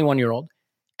young 21-year-old,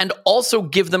 and also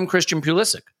give them Christian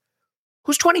Pulisic,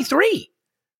 who's 23.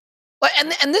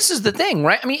 And this is the thing,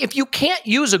 right? I mean, if you can't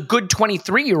use a good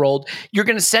 23-year-old, you're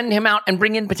going to send him out and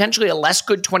bring in potentially a less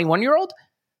good 21-year-old?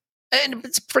 And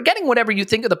it's forgetting whatever you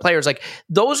think of the players. Like,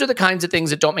 those are the kinds of things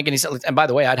that don't make any sense. And by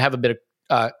the way, I'd have a bit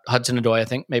of Hudson-Odoi, I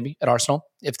think, maybe at Arsenal,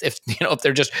 if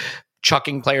they're just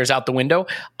chucking players out the window.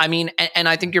 I mean, and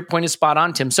I think your point is spot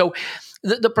on, Tim. So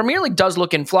the Premier League does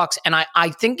look in flux, and I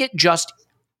think it just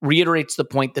reiterates the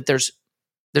point that there's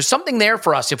something there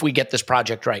for us if we get this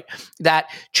project right. That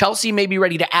Chelsea may be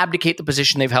ready to abdicate the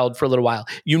position they've held for a little while.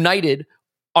 United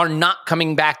are not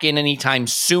coming back in anytime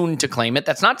soon to claim it.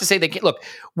 That's not to say they can't. Look,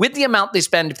 with the amount they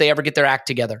spend, if they ever get their act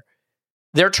together,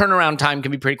 their turnaround time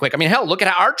can be pretty quick. I mean, hell, look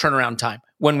at our turnaround time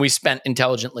when we spent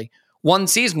intelligently. One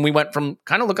season, we went from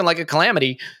kind of looking like a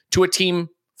calamity to a team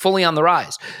fully on the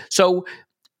rise. So,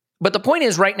 but the point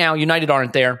is, right now, United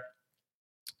aren't there.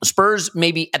 Spurs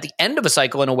maybe at the end of a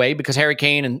cycle in a way, because Harry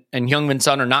Kane and Heung-min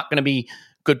Son are not going to be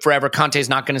good forever. Conte's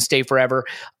not going to stay forever.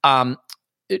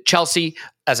 Chelsea,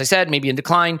 as I said, maybe in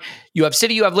decline. You have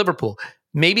City, you have Liverpool.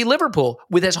 Maybe Liverpool,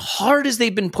 with as hard as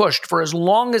they've been pushed for as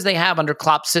long as they have under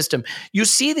Klopp's system. You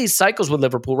see these cycles with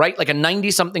Liverpool, right? Like a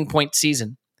 90-something point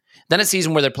season. Then a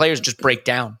season where their players just break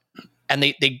down and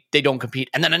they don't compete.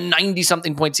 And then a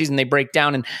 90-something point season, they break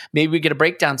down, and maybe we get a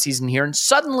breakdown season here. And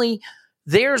suddenly,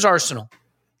 there's Arsenal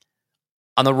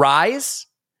on the rise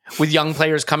with young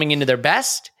players coming into their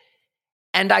best.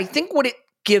 And I think what it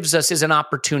gives us is an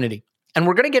opportunity. And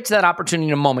we're going to get to that opportunity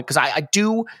in a moment, because I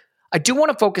do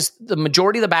want to focus the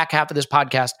majority of the back half of this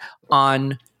podcast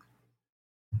on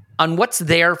what's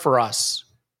there for us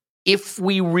if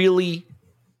we really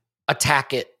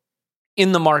attack it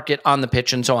in the market, on the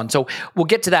pitch, and so on. So we'll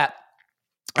get to that.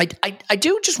 I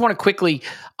do just want to quickly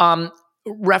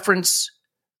reference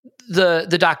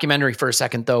the documentary for a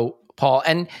second, though, Paul.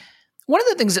 And one of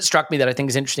the things that struck me that I think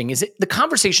is interesting is the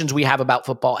conversations we have about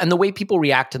football and the way people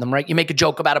react to them, right? You make a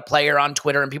joke about a player on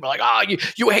Twitter and people are like, oh,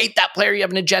 you hate that player, you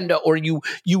have an agenda. Or you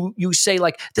say,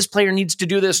 like, this player needs to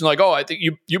do this. And like, oh, I think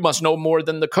you must know more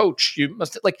than the coach. You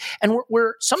must, like, and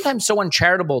we're sometimes so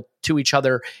uncharitable to each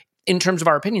other in terms of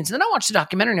our opinions. And then I watched the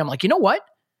documentary and I'm like, you know what?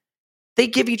 They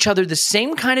give each other the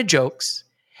same kind of jokes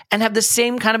and have the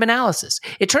same kind of analysis.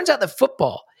 It turns out that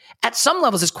football, at some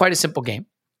levels, is quite a simple game.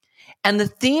 And the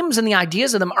themes and the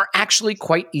ideas of them are actually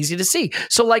quite easy to see.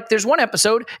 So, like, there's one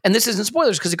episode, and this isn't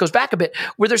spoilers because it goes back a bit,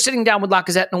 where they're sitting down with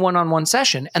Lacazette in a one-on-one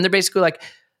session, and they're basically like,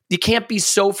 you can't be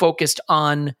so focused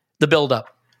on the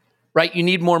build-up, right? You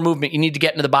need more movement. You need to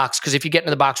get into the box, because if you get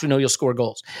into the box, we know you'll score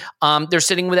goals. They're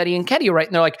sitting with Eddie Nketiah, right?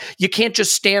 And they're like, you can't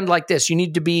just stand like this. You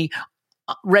need to be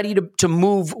ready to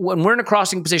move. When we're in a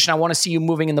crossing position, I want to see you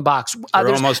moving in the box.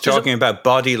 They're almost talking about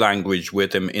body language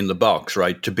with him in the box,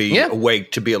 right? To be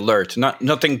awake, to be alert.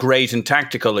 Nothing great and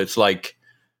tactical. It's like,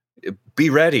 be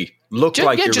ready. Look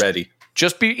like you're ready.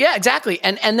 Just be, exactly.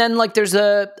 And then, like, there's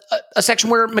a section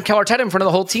where Mikel Arteta in front of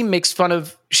the whole team makes fun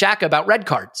of Xhaka about red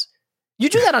cards. You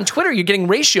do that on Twitter, you're getting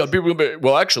ratioed. People will be,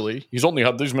 well, actually, he's only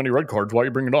had these many red cards. Why are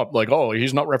you bringing it up? Like, oh,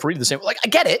 he's not refereed the same. Like, I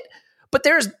get it. But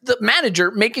there's the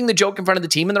manager making the joke in front of the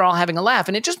team, and they're all having a laugh.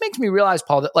 And it just makes me realize,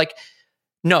 Paul, that, like,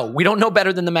 no, we don't know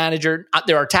better than the manager.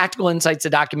 There are tactical insights the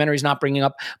documentary's not bringing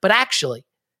up. But actually,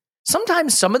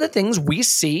 sometimes some of the things we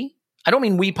see, I don't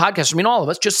mean we podcasters, I mean all of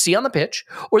us, just see on the pitch,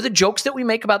 or the jokes that we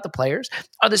make about the players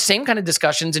are the same kind of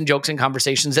discussions and jokes and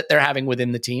conversations that they're having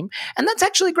within the team. And that's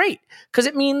actually great, because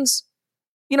it means,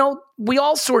 we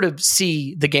all sort of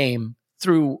see the game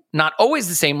through not always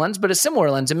the same lens, but a similar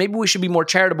lens. And maybe we should be more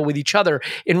charitable with each other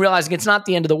in realizing it's not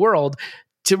the end of the world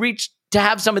to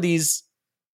have some of these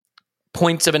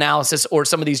points of analysis or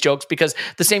some of these jokes, because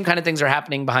the same kind of things are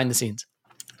happening behind the scenes.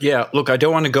 Yeah, look, I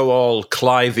don't want to go all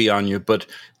Clivey on you, but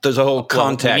there's a whole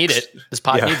context. We need it. This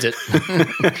pod needs it.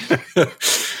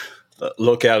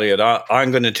 Look, Elliot, I'm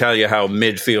going to tell you how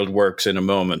midfield works in a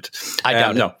moment. I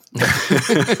doubt no.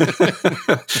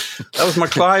 That was my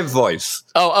Clive voice.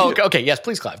 Oh, okay. Yes,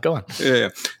 please, Clive. Go on.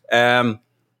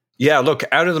 Yeah, look,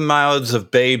 out of the mouths of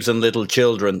babes and little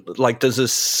children, like there's a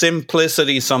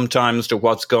simplicity sometimes to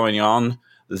what's going on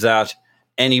that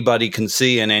anybody can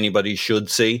see and anybody should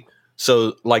see.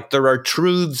 So, like, there are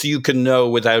truths you can know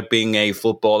without being a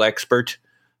football expert.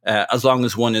 As long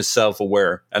as one is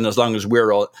self-aware and as long as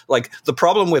we're all like the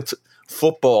problem with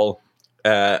football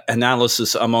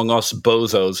analysis among us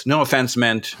bozos, no offense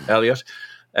meant, Elliot.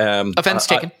 Offense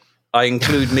taken. I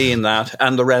include me in that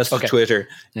and the rest of Twitter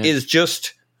is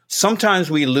just sometimes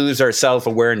we lose our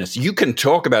self-awareness. You can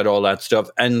talk about all that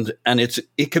stuff and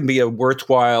it can be a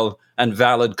worthwhile and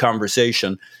valid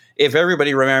conversation. If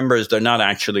everybody remembers they're not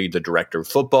actually the director of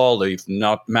football, they've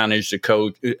not managed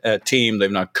a team,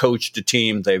 they've not coached a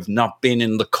team, they've not been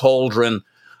in the cauldron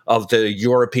of the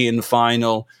European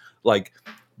final. Like,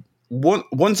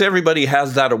 once everybody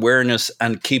has that awareness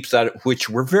and keeps that, which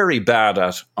we're very bad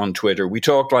at on Twitter, we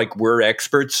talk like we're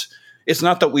experts. It's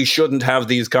not that we shouldn't have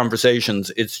these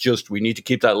conversations. It's just we need to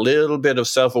keep that little bit of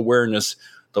self-awareness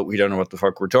that we don't know what the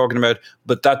fuck we're talking about.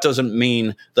 But that doesn't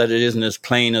mean that it isn't as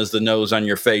plain as the nose on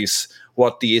your face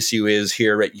what the issue is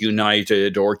here at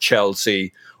United or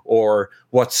Chelsea or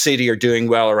what City are doing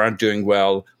well or aren't doing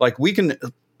well. Like, we can...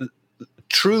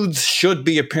 Truths should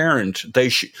be apparent.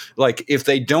 Like, if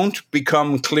they don't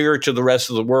become clear to the rest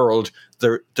of the world,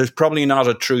 there's probably not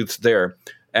a truth there.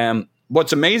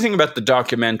 What's amazing about the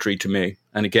documentary to me,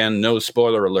 and again, no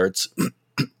spoiler alerts,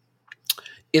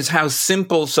 is how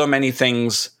simple so many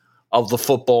things of the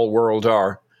football world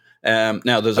are.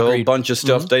 Now, there's a whole bunch of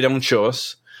stuff they don't show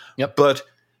us. Yep. But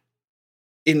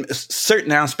in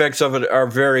certain aspects of it are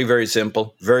very, very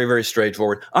simple, very, very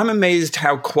straightforward. I'm amazed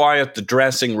how quiet the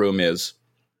dressing room is.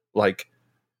 Like,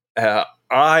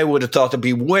 I would have thought there'd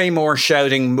be way more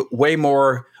shouting, way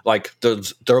more, like,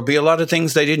 there'll be a lot of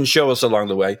things they didn't show us along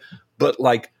the way. But,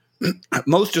 like,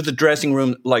 most of the dressing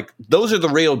room, like, those are the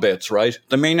real bits, right?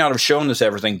 They may not have shown us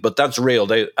everything, but that's real.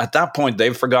 At that point,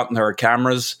 they've forgotten there are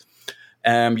cameras.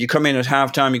 You come in at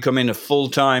halftime, you come in at full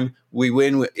time. We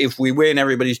win. If we win,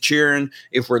 everybody's cheering.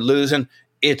 If we're losing,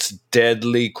 it's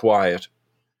deadly quiet.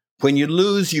 When you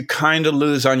lose, you kind of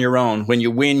lose on your own. When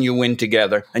you win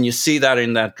together. And you see that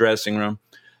in that dressing room.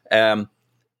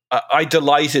 I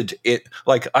delighted it.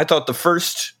 Like, I thought the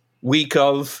first week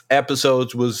of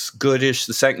episodes was goodish.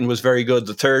 The second was very good.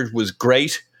 The third was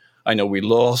great. I know we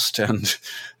lost and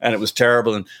it was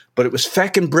terrible, but it was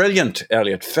feckin' brilliant,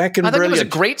 Elliot. Feckin' brilliant. I think it was a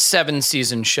great seven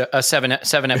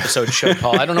episode show,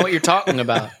 Paul. I don't know what you're talking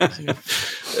about.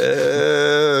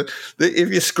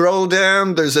 If you scroll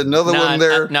down, there's another one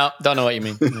there. No, don't know what you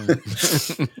mean.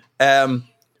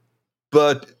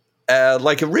 But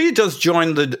like, it really does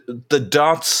join the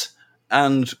dots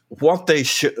and what they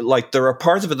should, like, there are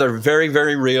parts of it that are very,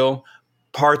 very real.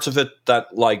 Parts of it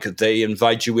that, like, they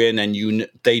invite you in and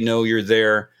they know you're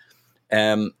there.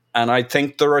 And I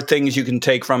think there are things you can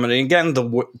take from it. And again,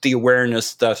 the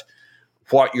awareness that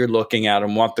what you're looking at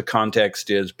and what the context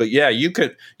is. But yeah, you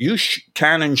can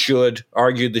and should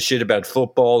argue the shit about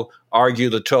football, argue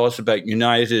the toss about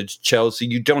United, Chelsea.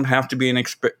 You don't have to be an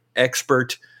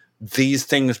expert. These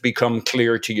things become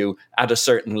clear to you at a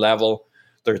certain level.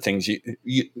 There are things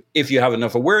if you have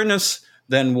enough awareness,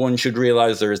 then one should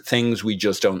realize there are things we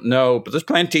just don't know. But there's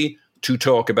plenty to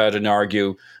talk about and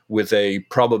argue with a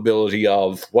probability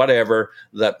of whatever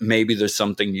that maybe there's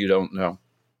something you don't know.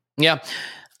 Yeah.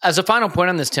 As a final point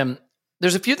on this, Tim,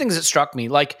 there's a few things that struck me.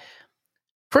 Like,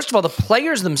 first of all, the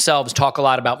players themselves talk a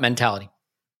lot about mentality.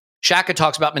 Xhaka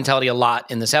talks about mentality a lot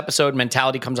in this episode.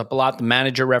 Mentality comes up a lot. The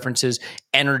manager references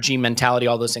energy, mentality,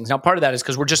 all those things. Now, part of that is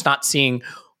because we're just not seeing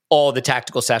all the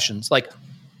tactical sessions. Like,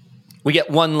 we get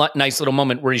one nice little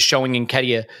moment where he's showing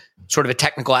Nketiah sort of a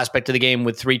technical aspect of the game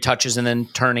with 3 touches and then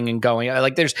turning and going.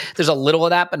 Like, there's a little of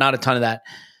that, but not a ton of that.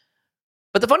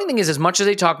 But the funny thing is, as much as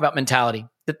they talk about mentality,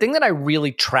 the thing that I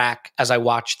really track as I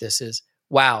watch this is,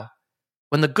 wow,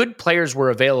 when the good players were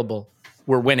available,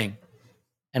 we're winning.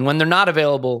 And when they're not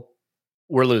available,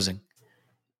 we're losing.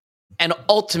 And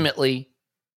ultimately,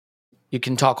 you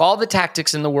can talk all the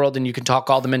tactics in the world and you can talk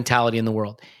all the mentality in the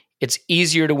world. It's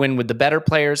easier to win with the better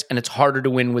players and it's harder to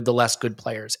win with the less good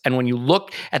players. And when you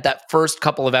look at that first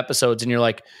couple of episodes and you're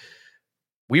like,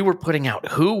 we were putting out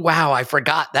who? Wow, I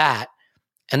forgot that.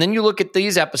 And then you look at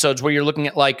these episodes where you're looking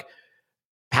at, like,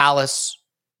 Palace,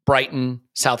 Brighton,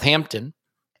 Southampton,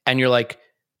 and you're like,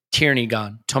 Tierney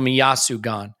gone, Tomiyasu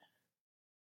gone,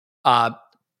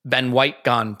 Ben White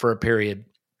gone for a period.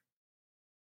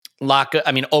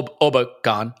 Oba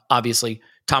gone, obviously.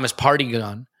 Thomas Partey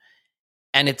gone.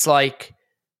 And it's like,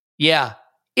 yeah,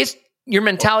 it's your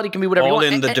mentality can be whatever you want.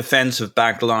 All in the defensive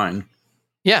back line.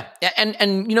 Yeah. And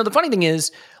the funny thing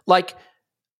is, like,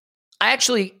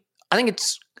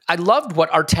 I loved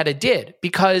what Arteta did,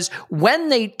 because when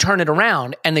they turn it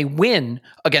around and they win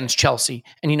against Chelsea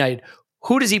and United,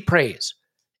 who does he praise?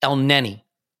 El Neni,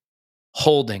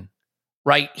 Holding,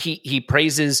 right? He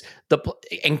praises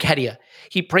Nketiah.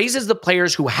 He praises the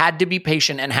players who had to be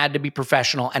patient and had to be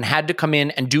professional and had to come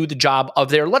in and do the job of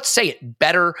their, let's say it,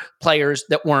 better players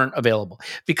that weren't available,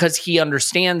 because he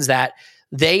understands that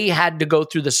they had to go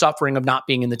through the suffering of not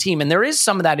being in the team. And there is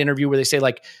some of that interview where they say,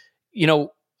 like,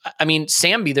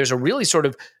 Sambi, there's a really sort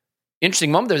of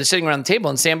interesting moment there. They're sitting around the table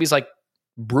and Sambi's like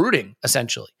brooding,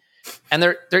 essentially. And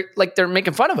they're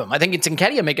making fun of him. I think it's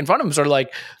Nketiah making fun of him, sort of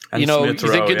like, and you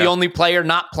think you're the only player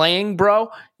not playing,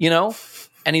 bro?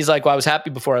 And he's like, well, I was happy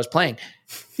before I was playing.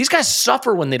 These guys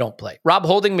suffer when they don't play. Rob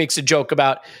Holding makes a joke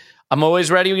about, I'm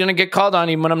always ready when I get called on,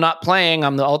 even when I'm not playing.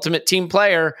 I'm the ultimate team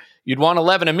player. You'd want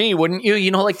 11 of me, wouldn't you?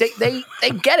 Like they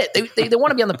get it. They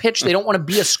want to be on the pitch. They don't want to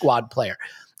be a squad player.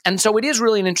 And so it is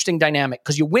really an interesting dynamic,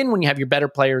 because you win when you have your better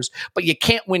players, but you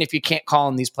can't win if you can't call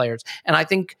on these players. And I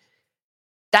think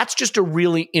that's just a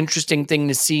really interesting thing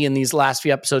to see in these last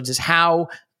few episodes, is how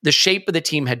the shape of the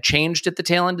team had changed at the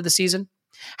tail end of the season,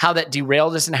 how that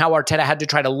derailed us, and how Arteta had to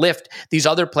try to lift these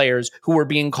other players who were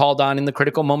being called on in the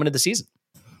critical moment of the season.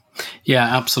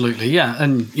 Yeah, absolutely. Yeah.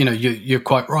 And, you're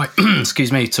quite right,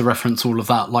 excuse me, to reference all of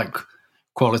that, like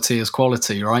quality is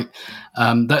quality, right?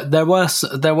 There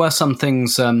were some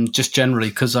things just generally,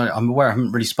 because I'm aware I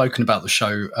haven't really spoken about the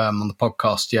show on the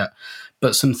podcast yet,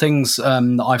 but some things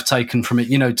that I've taken from it,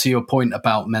 to your point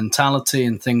about mentality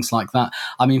and things like that.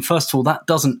 I mean, first of all, that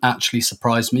doesn't actually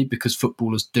surprise me, because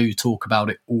footballers do talk about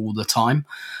it all the time.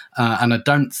 And I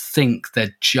don't think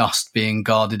they're just being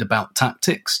guarded about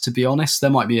tactics, to be honest. There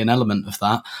might be an element of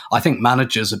that. I think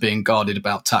managers are being guarded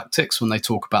about tactics when they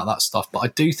talk about that stuff. But I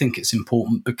do think it's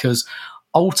important, because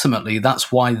ultimately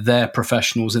that's why they're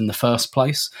professionals in the first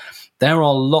place. There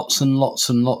are lots and lots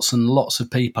and lots and lots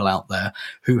of people out there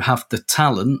who have the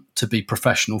talent to be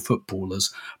professional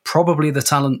footballers, probably the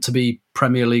talent to be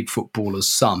Premier League footballers,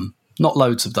 some. Not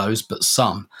loads of those, but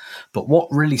some. But what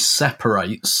really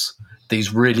separates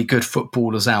these really good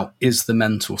footballers out is the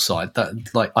mental side.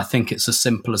 I think it's as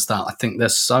simple as that. I think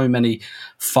there's so many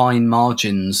fine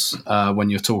margins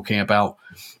when you're talking about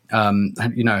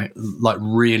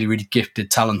really, really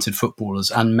gifted, talented footballers,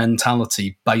 and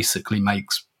mentality basically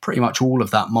makes pretty much all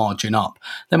of that margin up.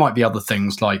 There might be other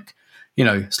things like,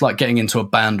 it's like getting into a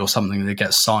band or something that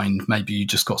gets signed. Maybe you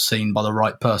just got seen by the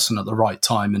right person at the right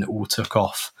time and it all took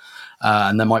off.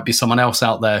 And there might be someone else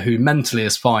out there who mentally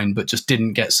is fine, but just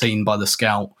didn't get seen by the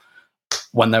scout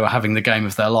when they were having the game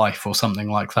of their life or something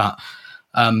like that.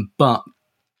 But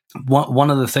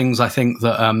one of the things I think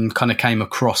that kind of came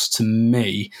across to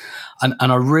me, and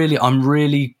I'm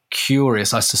really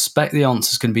curious, I suspect the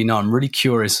answer is going to be no. I'm really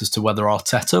curious as to whether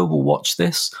Arteta will watch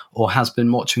this or has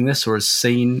been watching this or has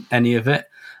seen any of it.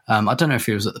 I don't know if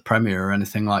he was at the Premier or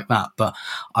anything like that, but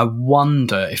I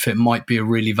wonder if it might be a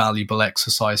really valuable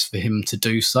exercise for him to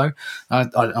do so.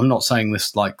 I'm not saying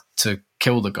this like to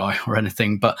kill the guy or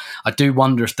anything, but I do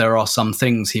wonder if there are some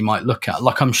things he might look at.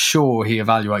 Like, I'm sure he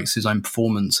evaluates his own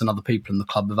performance and other people in the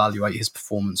club evaluate his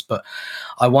performance, but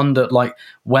I wonder, like,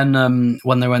 when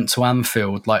they went to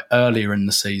Anfield, like earlier in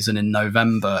the season in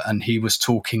November, and he was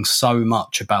talking so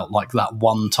much about like that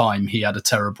one time he had a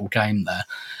terrible game there.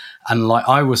 And like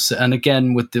and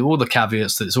again, with all the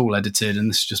caveats that it's all edited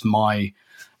and this is just my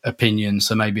opinion,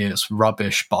 so maybe it's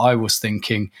rubbish, but I was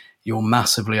thinking, you're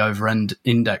massively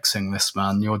over-indexing this,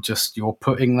 man. You're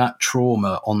putting that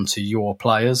trauma onto your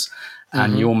players,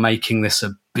 and you're making this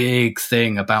a big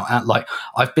thing about, like,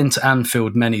 I've been to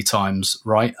Anfield many times,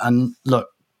 right? And look,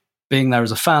 being there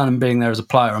as a fan and being there as a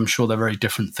player, I'm sure they're very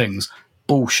different things.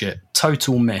 Bullshit.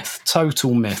 Total myth,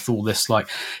 all this, like,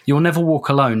 you'll never walk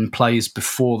alone plays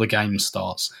before the game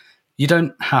starts. You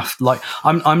don't have, like,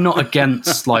 I'm not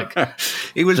against, like...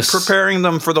 He was preparing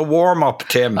them for the warm-up,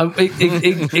 Tim.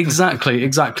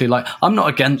 Exactly. Like, I'm not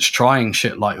against trying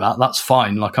shit like that. That's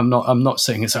fine. Like, I'm not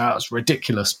saying it's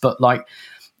ridiculous, but, like,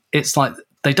 it's like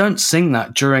they don't sing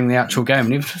that during the actual game.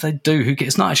 And even if they do,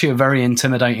 it's not actually a very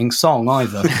intimidating song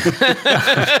either.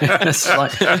 It's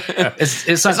not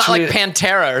like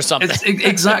Pantera or something.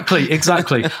 Exactly.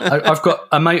 I've got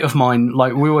a mate of mine,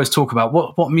 like we always talk about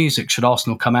what music should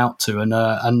Arsenal come out to, and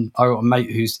I've got a mate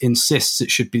who insists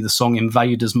it should be the song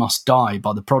 "Invaders Must Die"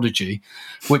 by The Prodigy,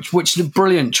 which is a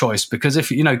brilliant choice, because if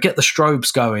get the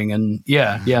strobes going, and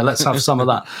yeah, let's have some of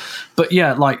that. But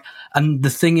yeah, and the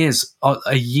thing is,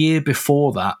 a year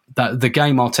before that the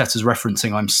game Arteta's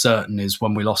referencing, I'm certain, is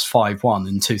when we lost 5-1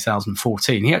 in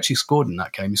 2014. He actually scored in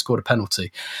that game. He scored a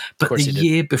penalty. But the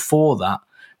year before that,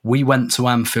 we went to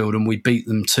Anfield and we beat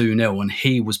them 2-0, and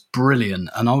he was brilliant.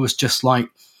 And I was just like,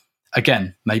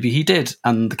 again, maybe he did,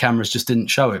 and the cameras just didn't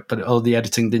show it, or the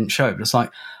editing didn't show it. But it's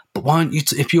like, but why aren't you,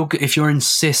 if you're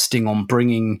insisting on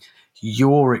bringing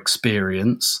your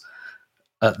experience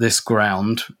at this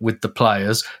ground with the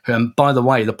players, and by the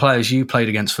way, the players you played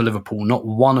against for Liverpool, not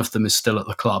one of them is still at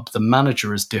the club. The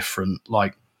manager is different,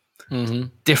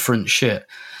 different shit.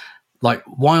 Like,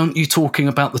 why aren't you talking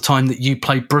about the time that you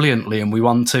played brilliantly and we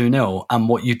won 2-0 and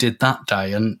what you did that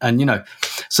day? And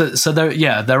so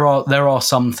there are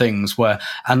some things where,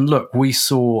 and look, we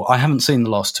saw, I haven't seen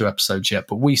the last 2 episodes yet,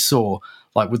 but we saw,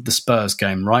 like with the Spurs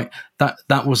game, right?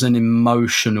 That was an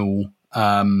emotional,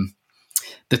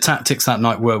 the tactics that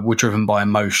night were driven by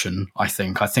emotion, I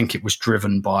think. I think it was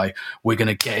driven by, we're going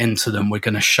to get into them, we're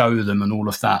going to show them and all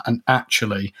of that. And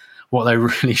actually, what they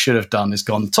really should have done is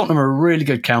gone, Tottenham are a really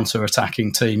good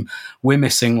counter-attacking team. We're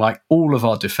missing like all of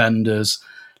our defenders.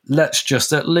 Let's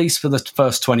just, at least for the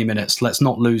first 20 minutes, let's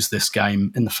not lose this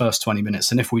game in the first 20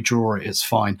 minutes. And if we draw it, it's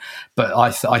fine. But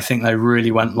I think they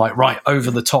really went like right over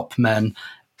the top men,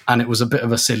 and it was a bit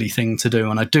of a silly thing to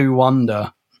do. And I do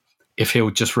wonder if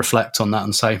he'll just reflect on that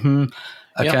and say,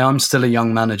 okay, I'm still a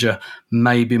young manager.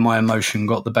 Maybe my emotion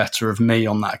got the better of me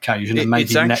on that occasion. And maybe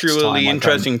it's actually next time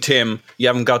interesting, Tim. You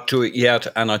haven't got to it yet,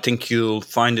 and I think you'll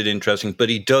find it interesting. But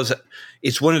he does.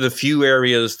 It's one of the few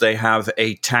areas they have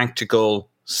a tactical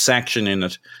section in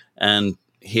it, and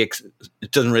it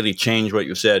doesn't really change what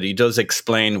you said. He does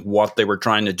explain what they were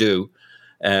trying to do,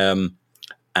 and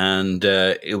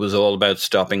it was all about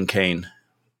stopping Kane.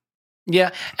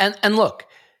 Yeah, and look.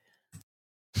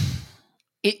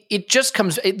 It just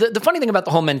comes. The funny thing about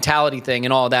the whole mentality thing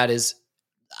and all of that is,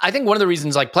 I think one of the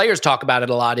reasons like players talk about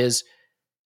it a lot is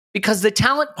because the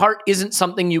talent part isn't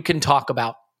something you can talk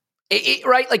about,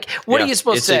 right? Like, what are you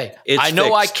supposed to say? I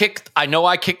know I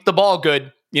kicked the ball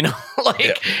good,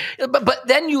 But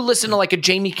then you listen to like a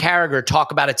Jamie Carragher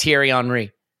talk about a Thierry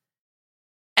Henry,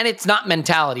 and it's not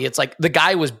mentality. It's like the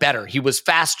guy was better. He was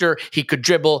faster. He could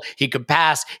dribble. He could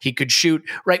pass. He could shoot.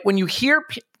 Right? When you hear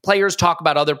players talk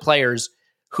about other players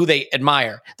who they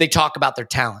admire, they talk about their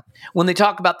talent. When they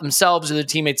talk about themselves or their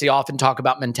teammates, they often talk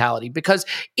about mentality, because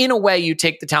in a way you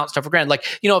take the talent stuff for granted. Like,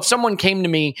 if someone came to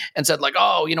me and said like,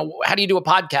 oh, how do you do a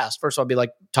podcast? First of all, I'd be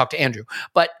like, talk to Andrew.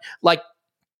 But like,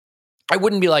 I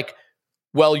wouldn't be like,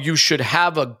 well, you should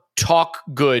have a talk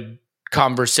good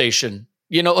conversation.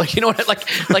 I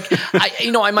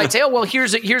might say, oh, well,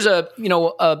 here's a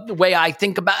way I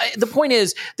think about it. The point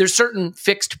is, there's certain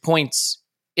fixed points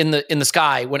in the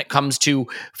sky when it comes to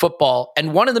football,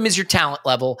 and one of them is your talent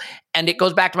level. And it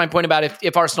goes back to my point about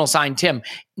if Arsenal signed Tim,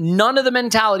 none of the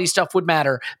mentality stuff would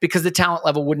matter because the talent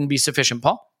level wouldn't be sufficient.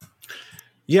 Paul?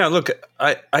 Yeah, look,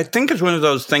 I think it's one of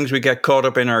those things we get caught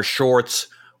up in our shorts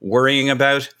worrying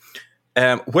about.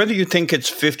 Whether you think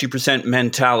it's 50%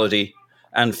 mentality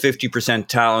and 50%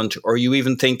 talent, or you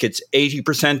even think it's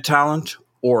 80% talent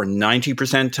or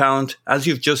 90% talent, as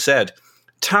you've just said,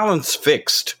 talent's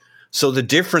fixed. So the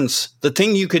difference, the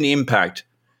thing you can impact,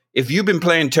 if you've been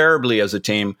playing terribly as a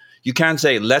team, you can't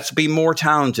say, let's be more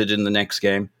talented in the next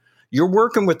game. You're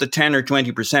working with the 10 or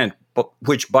 20%,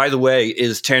 which, by the way,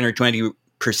 is 10 or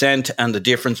 20% and the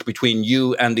difference between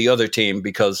you and the other team,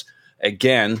 because,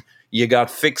 again, you got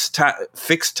fixed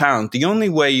talent. The only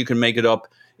way you can make it up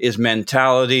is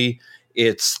mentality.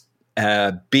 It's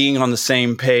being on the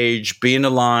same page, being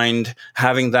aligned,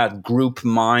 having that group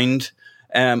mind.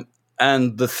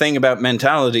 And the thing about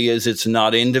mentality is it's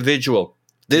not individual.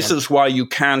 This is why you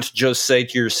can't just say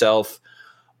to yourself,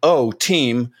 oh,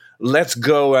 team, let's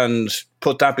go and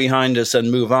put that behind us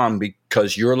and move on,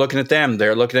 because you're looking at them,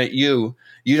 they're looking at you.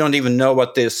 You don't even know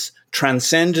what this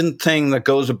transcendent thing that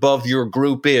goes above your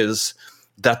group is,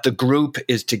 that the group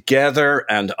is together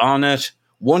and on it.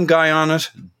 One guy on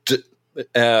it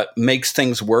makes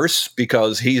things worse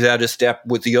because he's out of step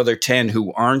with the other 10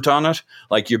 who aren't on it.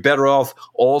 Like, you're better off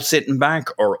all sitting back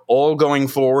or all going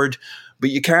forward. But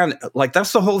you can't, like,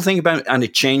 that's the whole thing about it. And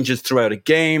it changes throughout a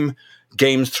game.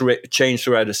 Games change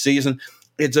throughout a season.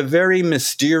 it's a very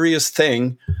mysterious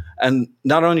thing. And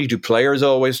not only do players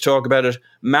always talk about it,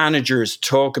 managers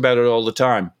talk about it all the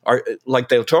time. Like,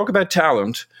 they'll talk about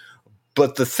talent,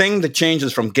 but the thing that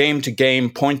changes from game to game,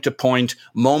 point to point,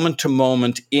 moment to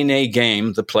moment in a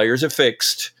game, the players are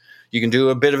fixed. You can do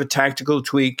a bit of a tactical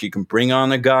tweak. You can bring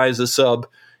on a guy as a sub.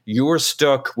 You're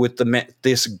stuck with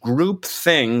this group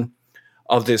thing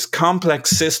of this complex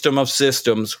system of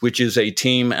systems, which is a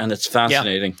team, and it's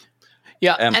fascinating.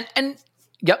 Yeah. And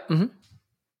yep. Mm-hmm.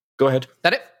 Go ahead.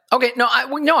 That it? Okay. No,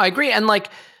 I agree. And like,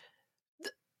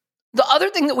 the other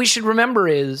thing that we should remember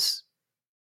is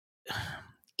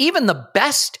even the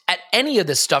best at any of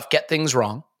this stuff get things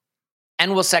wrong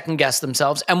and will second guess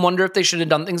themselves and wonder if they should have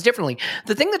done things differently.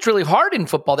 The thing that's really hard in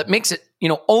football that makes it,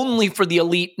 only for the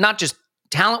elite, not just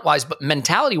talent-wise, but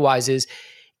mentality-wise, is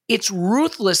it's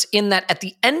ruthless in that at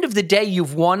the end of the day,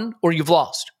 you've won or you've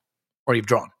lost or you've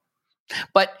drawn.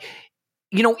 But,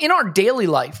 in our daily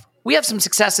life, we have some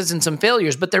successes and some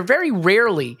failures, but they're very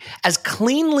rarely as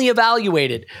cleanly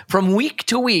evaluated from week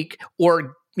to week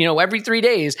or, every 3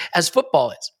 days as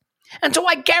football is. And so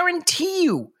I guarantee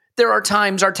you there are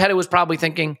times Arteta was probably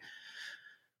thinking,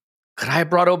 could I have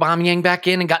brought Aubameyang back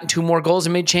in and gotten 2 more goals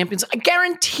and made champions? I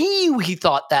guarantee you he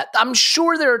thought that. I'm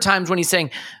sure there are times when he's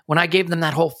saying, when I gave them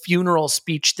that whole funeral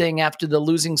speech thing after the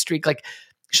losing streak, like,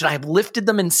 should I have lifted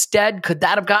them instead? Could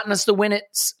that have gotten us the win at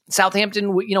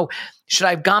Southampton? Should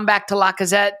I have gone back to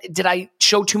Lacazette? Did I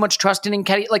show too much trust in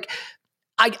Nketiah? Like,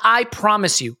 I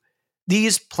promise you,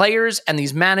 these players and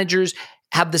these managers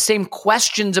have the same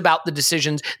questions about the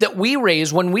decisions that we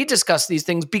raise when we discuss these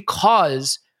things,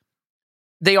 because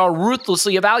they are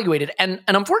ruthlessly evaluated. And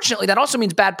unfortunately, that also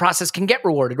means bad process can get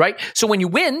rewarded, right? So when you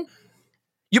win,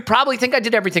 you probably think I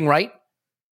did everything right,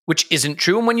 which isn't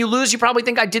true. And when you lose, you probably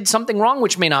think I did something wrong,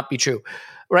 which may not be true,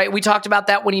 right? We talked about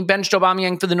that when he benched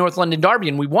Aubameyang for the North London Derby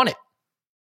and we won it,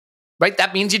 right?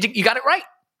 That means you got it right.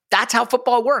 That's how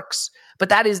football works. But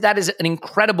that is an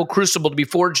incredible crucible to be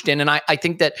forged in. And I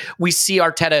think that we see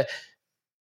Arteta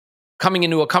coming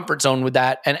into a comfort zone with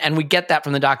that. And we get that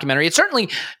from the documentary. It's certainly,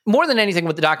 more than anything,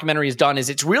 what the documentary has done is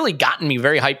it's really gotten me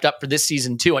very hyped up for this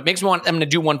season too. It makes me want them to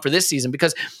do one for this season,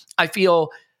 because I feel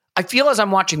as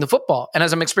I'm watching the football and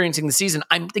as I'm experiencing the season,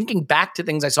 I'm thinking back to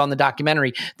things I saw in the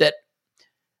documentary that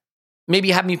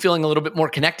maybe have me feeling a little bit more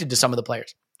connected to some of the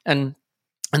players and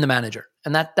the manager.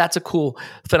 And that's a cool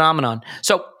phenomenon.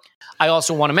 So I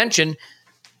also want to mention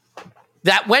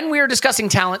that when we are discussing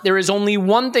talent, there is only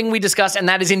one thing we discuss, and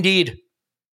that is Indeed,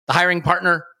 the hiring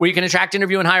partner where you can attract,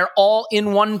 interview, and hire all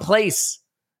in one place.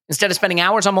 Instead of spending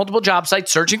hours on multiple job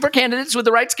sites searching for candidates with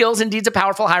the right skills, Indeed's a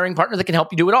powerful hiring partner that can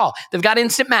help you do it all. They've got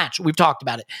Instant Match. We've talked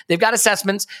about it. They've got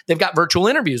assessments. They've got virtual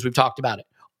interviews. We've talked about it.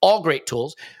 All great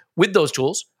tools. With those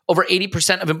tools, over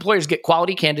 80% of employers get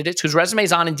quality candidates whose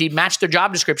resumes on Indeed match their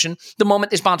job description the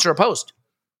moment they sponsor a post.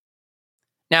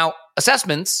 Now,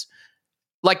 assessments,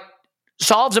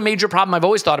 solves a major problem I've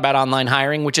always thought about online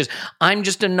hiring, which is I'm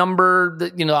just a number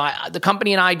that, the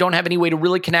company and I don't have any way to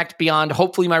really connect beyond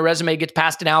hopefully my resume gets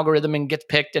past an algorithm and gets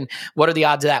picked. And what are the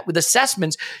odds of that? With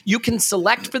assessments, you can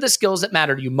select for the skills that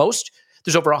matter to you most.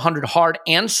 There's over 100 hard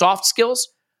and soft skills.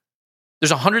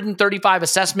 There's 135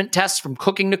 assessment tests from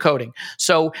cooking to coding.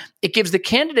 So it gives the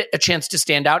candidate a chance to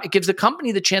stand out. It gives the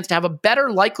company the chance to have a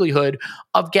better likelihood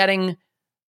of getting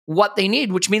what they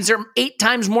need, which means they're 8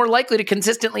 times more likely to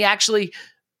consistently actually,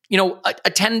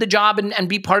 attend the job and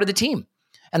be part of the team.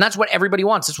 And that's what everybody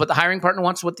wants. It's what the hiring partner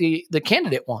wants, what the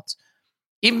candidate wants.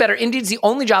 Even better, Indeed's the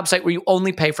only job site where you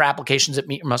only pay for applications that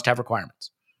meet your must-have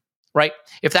requirements, right?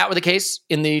 If that were the case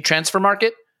in the transfer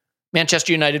market,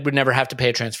 Manchester United would never have to pay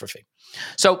a transfer fee.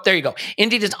 So there you go.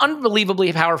 Indeed is an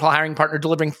unbelievably powerful hiring partner,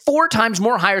 delivering 4 times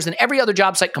more hires than every other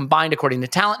job site combined, according to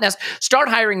Talent Nest. Start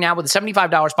hiring now with a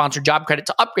 $75 sponsored job credit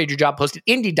to upgrade your job post at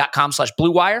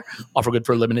Indeed.com/BlueWire. Offer good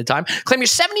for a limited time. Claim your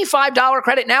 $75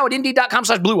 credit now at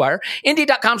Indeed.com/BlueWire.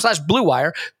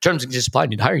 Indeed.com/BlueWire. Terms and conditions apply.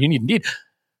 Need to hire. You need Indeed.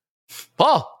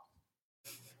 Paul,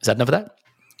 is that enough of that?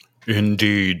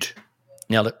 Indeed.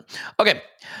 Nailed it. Okay.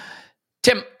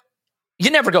 Tim,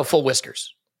 you never go full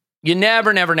Whiskers. You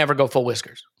never go full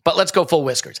Whiskers. But let's go full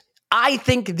Whiskers. I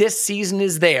think this season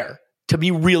is there to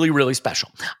be really, really special.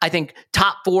 I think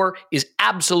top 4 is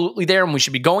absolutely there, and we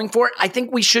should be going for it. I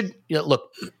think we should,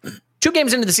 look, 2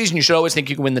 games into the season, you should always think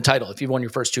you can win the title if you've won your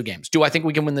first 2 games. Do I think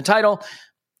we can win the title?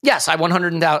 Yes, I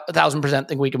 100,000%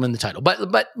 think we can win the title.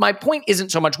 But my point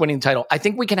isn't so much winning the title. I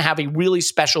think we can have a really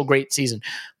special, great season.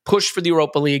 Push for the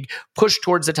Europa League, push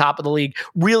towards the top of the league,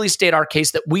 really state our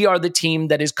case that we are the team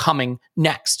that is coming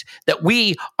next, that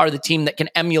we are the team that can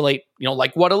emulate,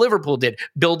 like what a Liverpool did,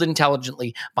 build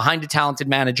intelligently behind a talented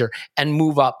manager and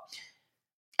move up.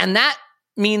 And that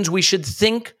means we should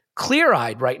think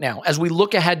clear-eyed right now as we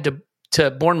look ahead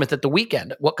to Bournemouth at the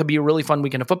weekend, what could be a really fun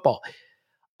weekend of football,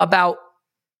 about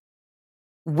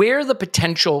where the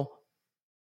potential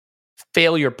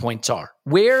failure points are.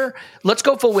 Let's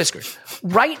go full Whiskers.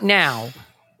 Right now,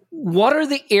 what are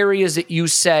the areas that you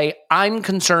say, I'm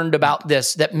concerned about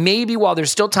this, that maybe while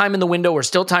there's still time in the window or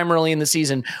still time early in the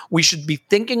season, we should be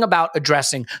thinking about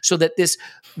addressing so that this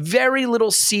very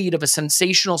little seed of a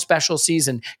sensational special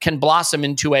season can blossom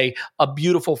into a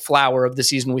beautiful flower of the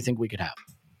season we think we could have?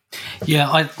 Yeah,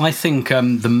 I think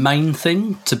the main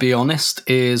thing, to be honest,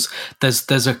 is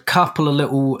there's a couple of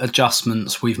little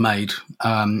adjustments we've made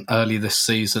early this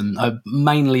season,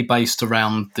 mainly based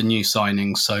around the new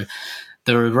signings. So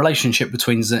there are a relationship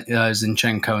between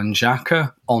Zinchenko and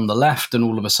Xhaka on the left, and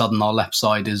all of a sudden our left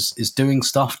side is doing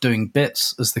stuff, doing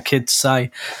bits, as the kids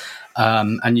say.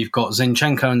 And you've got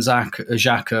Zinchenko and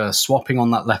Xhaka swapping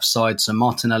on that left side, so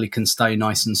Martinelli can stay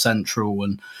nice and central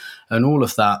and all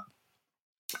of that.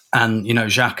 And,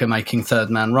 Xhaka making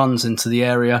third-man runs into the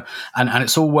area. And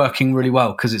it's all working really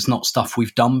well because it's not stuff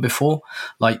we've done before.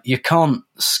 Like, you can't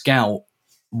scout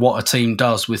what a team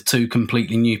does with two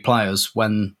completely new players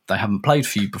when they haven't played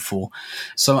for you before.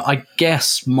 So I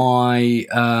guess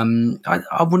I'm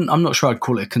not sure I'd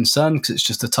call it a concern because it's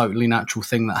just a totally natural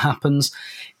thing that happens,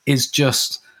 is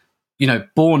just,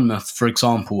 Bournemouth, for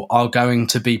example, are going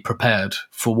to be prepared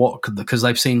for because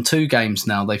they've seen 2 games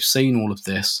now, they've seen all of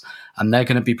this, and they're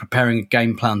going to be preparing a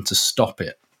game plan to stop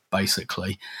it,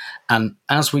 basically. And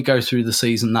as we go through the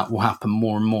season, that will happen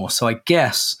more and more. So I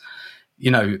guess,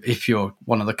 if you're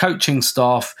one of the coaching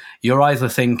staff, you're either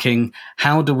thinking,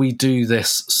 how do we do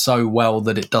this so well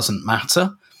that it doesn't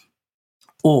matter?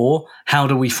 Or how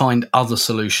do we find other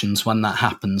solutions when that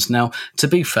happens? Now, to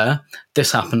be fair,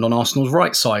 this happened on Arsenal's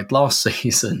right side last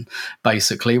season,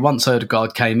 basically. Once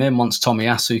Odegaard came in, once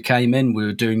Tomiyasu came in, we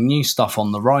were doing new stuff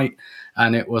on the right,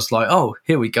 and it was like, oh,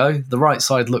 here we go. The right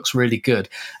side looks really good.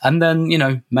 And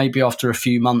then, maybe after a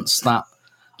few months that,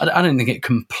 I don't think it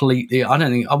completely, I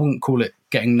wouldn't call it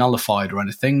getting nullified or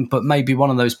anything, but maybe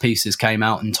one of those pieces came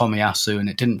out in Tomiyasu and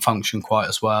it didn't function quite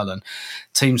as well, and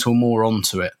teams were more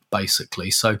onto it,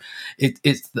 basically. So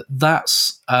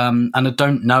that's and I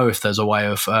don't know if there's a way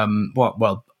of,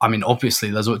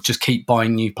 obviously there's just keep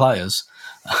buying new players,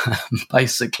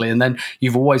 basically, and then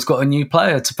you've always got a new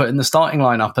player to put in the starting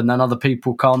lineup, and then other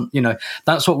people can't,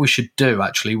 that's what we should do,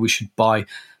 actually. We should buy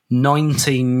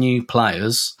 19 new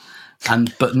players,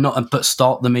 but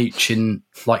start them each in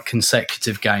like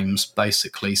consecutive games,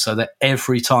 basically, so that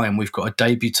every time we've got a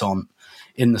debutant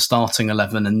in the starting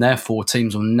 11, and therefore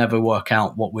teams will never work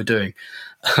out what we're doing.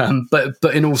 But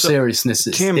in all seriousness,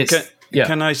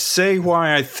 can I say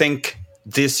why I think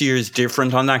this year is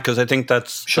different on that? Because I think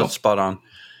that's spot on.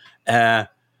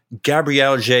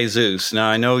 Gabriel Jesus. Now,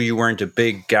 I know you weren't a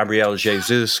big Gabriel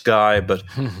Jesus guy, but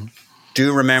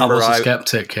do remember I was a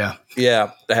skeptic, yeah.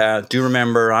 Yeah, do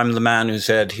remember I'm the man who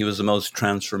said he was the most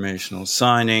transformational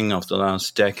signing of the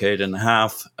last decade and a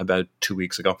half about 2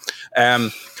 weeks ago.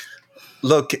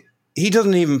 Look, he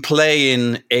doesn't even play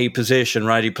in a position,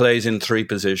 right? He plays in 3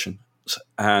 positions.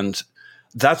 And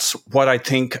that's what I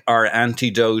think our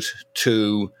antidote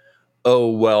to,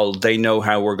 they know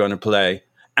how we're going to play.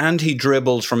 And he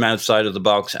dribbles from outside of the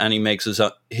box, and he makes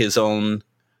his own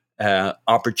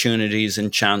opportunities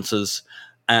and chances.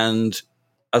 And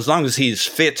as long as he's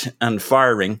fit and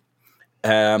firing,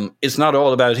 it's not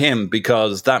all about him,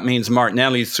 because that means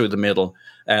Martinelli's through the middle.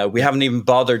 We haven't even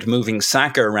bothered moving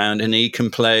Saka around, and he can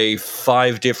play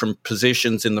 5 different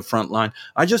positions in the front line.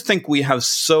 I just think we have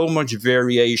so much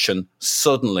variation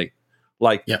suddenly.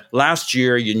 Last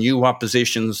year, you knew what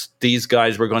positions these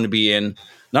guys were going to be in,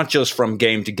 not just from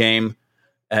game to game,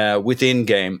 within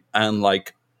game. And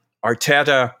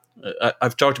Arteta,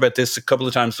 I've talked about this a couple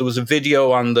of times. There was a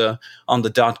video on the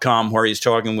 .com where he's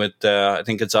talking with I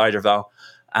think it's Eiderval,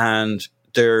 and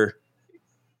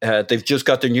they've just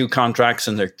got their new contracts,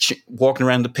 and they're walking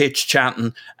around the pitch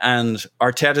chatting, and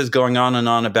Arteta's going on and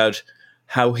on about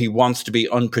how he wants to be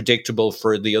unpredictable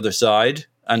for the other side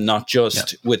and not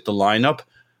just with the lineup.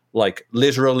 Like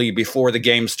literally before the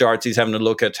game starts, he's having a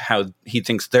look at how he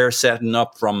thinks they're setting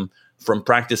up from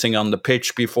practicing on the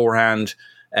pitch beforehand.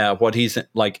 What he's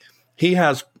like, he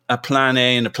has a plan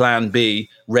A and a plan B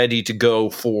ready to go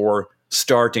for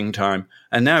starting time.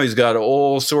 And now he's got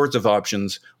all sorts of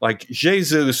options. Like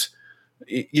Jesus,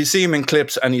 you see him in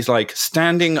clips and he's like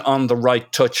standing on the right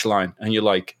touchline. And you're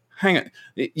like, hang on,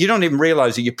 you don't even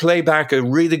realize it. You play back a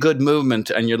really good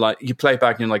movement and you play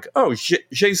back and you're like, oh,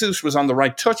 Jesus was on the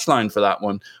right touchline for that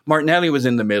one. Martinelli was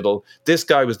in the middle. This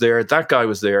guy was there. That guy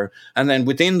was there. And then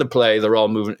within the play, they're all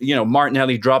moving.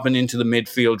 Martinelli dropping into the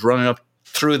midfield, running up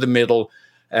through the middle,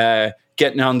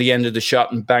 getting on the end of the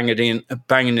shot and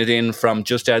banging it in from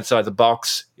just outside the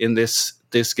box in this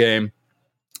game.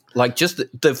 Like just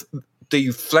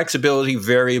the flexibility,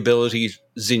 variability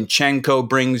Zinchenko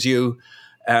brings you.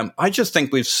 I just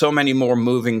think we've so many more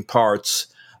moving parts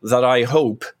that I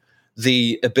hope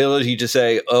the ability to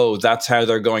say, oh, that's how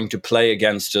they're going to play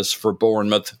against us for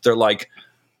Bournemouth. They're like,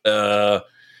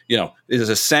 is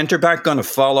a centre back going to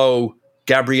follow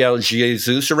Gabriel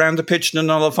Jesus around the pitch to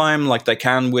nullify him like they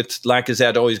can with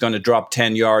Lacazette? Oh, he's going to drop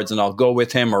 10 yards and I'll go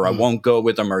with him, or I won't go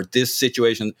with him, or this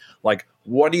situation. Like,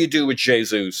 what do you do with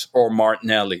Jesus or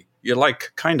Martinelli? You're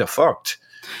like kind of fucked.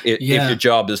 If your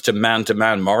job is to man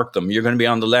mark them, you're going to be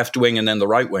on the left wing and then the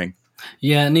right wing.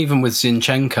 Yeah, and even with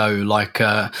Zinchenko,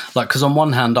 because on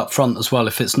one hand up front as well,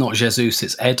 if it's not Jesus,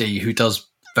 it's Eddie who does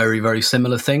very, very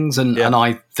similar things, and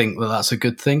I think that's a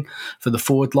good thing for the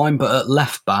forward line. But at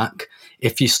left back,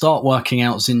 if you start working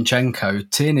out Zinchenko,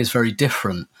 Tierney is very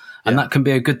different. And that can be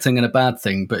a good thing and a bad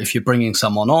thing. But if you're bringing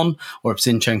someone on, or if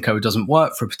Zinchenko doesn't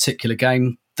work for a particular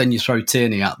game, then you throw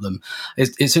Tierney at them.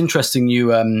 It's interesting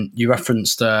you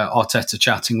referenced Arteta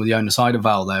chatting with Jonas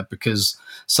Eidevall there, because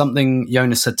something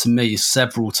Jonas said to me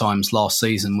several times last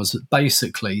season was that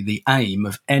basically the aim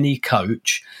of any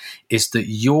coach is that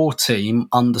your team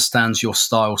understands your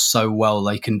style so well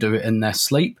they can do it in their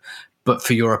sleep. But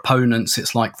for your opponents,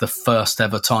 it's like the first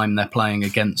ever time they're playing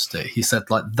against it. He said,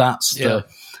 like, that's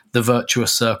the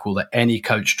virtuous circle that any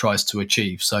coach tries to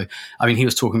achieve. So, I mean, he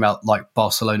was talking about like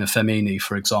Barcelona Femini,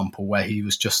 for example, where he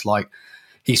was just like,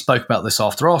 he spoke about this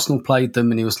after Arsenal played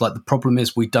them, and he was like, the problem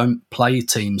is we don't play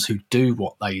teams who do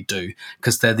what they do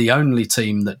because they're the only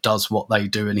team that does what they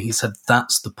do. And he said,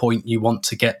 that's the point you want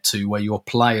to get to, where your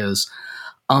players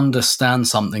understand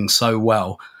something so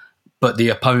well, but the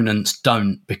opponents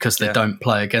don't, because they don't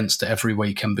play against it every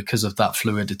week, and because of that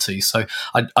fluidity. So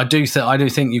I do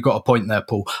think you've got a point there,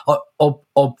 Paul.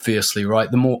 Obviously, right?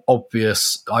 The more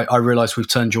obvious, I realise we've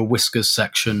turned your Whiskers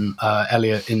section,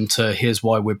 Elliot, into here's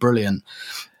why we're brilliant.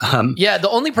 The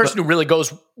only person who really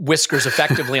goes Whiskers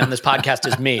effectively on this podcast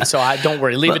is me. So don't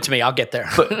worry, leave it to me. I'll get there.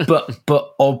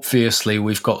 But obviously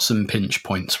we've got some pinch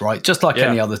points, right? Just like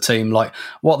any other team. Like,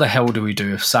 what the hell do we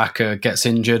do if Saka gets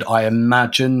injured? I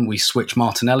imagine we switch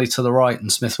Martinelli to the right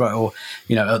and Smith Rowe,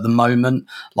 or at the moment,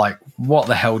 like, what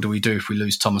the hell do we do if we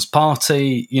lose Thomas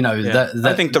Partey?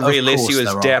 I think the real issue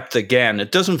is depth again.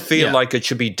 It doesn't feel like it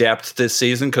should be depth this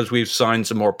season because we've signed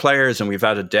some more players and we've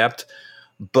added depth.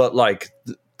 But like,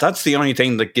 that's the only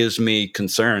thing that gives me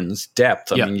concerns,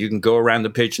 depth. I mean, you can go around the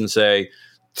pitch and say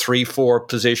 3-4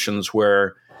 positions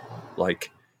where, like,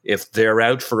 if they're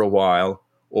out for a while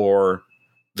or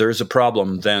there's a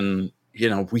problem, then,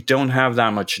 we don't have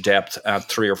that much depth at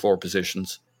 3 or 4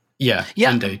 positions. Yeah,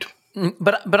 indeed.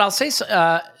 But I'll say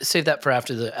save that for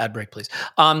after the ad break, please.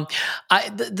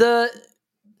 The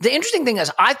interesting thing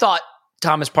is, I thought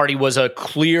Thomas Partey was a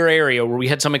clear area where we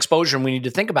had some exposure and we need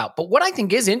to think about. But what I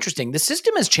think is interesting, the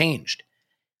system has changed.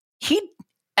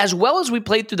 As well as we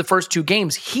played through the first 2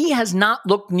 games, he has not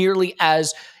looked nearly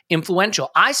as influential.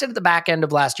 I said at the back end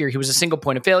of last year, he was a single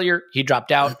point of failure. He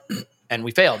dropped out and we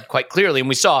failed quite clearly. And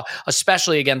we saw,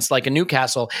 especially against like a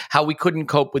Newcastle, how we couldn't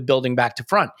cope with building back to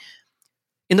front.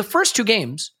 In the first 2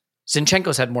 games,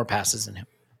 Zinchenko's had more passes than him.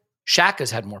 Xhaka's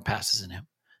had more passes than him.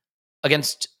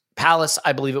 Against Palace,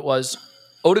 I believe it was,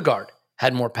 Odegaard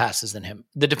had more passes than him.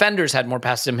 The defenders had more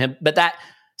passes than him, but that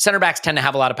center backs tend to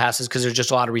have a lot of passes because there's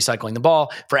just a lot of recycling the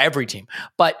ball for every team.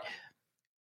 But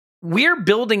we're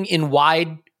building in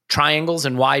wide triangles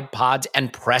and wide pods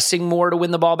and pressing more to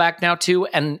win the ball back now too.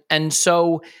 And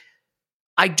so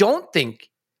I don't think,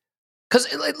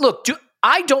 because look,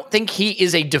 I don't think he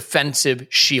is a defensive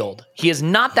shield. He is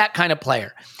not that kind of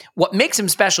player. What makes him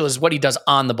special is what he does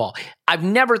on the ball. I've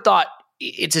never thought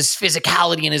it's his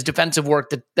physicality and his defensive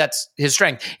work that's his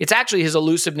strength. It's actually his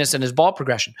elusiveness and his ball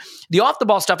progression. The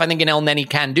off-the-ball stuff I think El Neni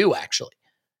can do, actually.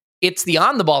 It's the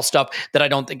on-the-ball stuff that I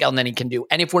don't think El Neni can do.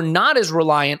 And if we're not as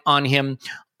reliant on him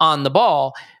on the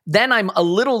ball, then I'm a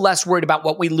little less worried about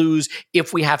what we lose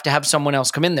if we have to have someone else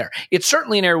come in there. It's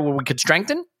certainly an area where we could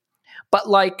strengthen, but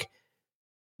like,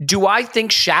 do I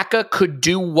think Xhaka could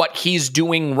do what he's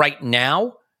doing right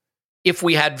now if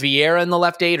we had Vieira in the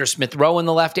left 8 or Smith Rowe in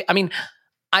the left 8? I mean,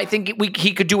 I think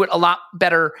he could do it a lot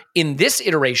better in this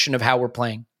iteration of how we're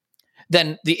playing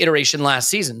than the iteration last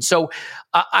season. So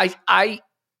I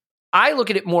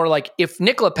look at it more like, if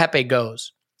Nicola Pepe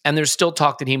goes, and there's still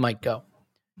talk that he might go.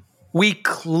 We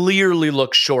clearly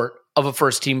look short of a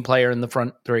first-team player in the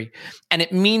front three. And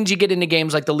it means you get into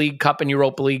games like the League Cup and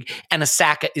Europa League, and a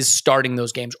Saka is starting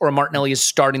those games, or a Martinelli is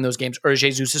starting those games, or a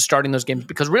Jesus is starting those games.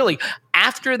 Because really,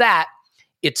 after that,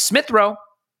 it's Smith Rowe,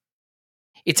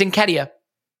 it's Nketiah,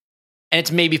 and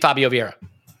it's maybe Fabio Vieira.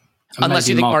 Unless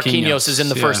you think Marquinhos is in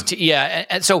the first.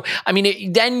 And so, I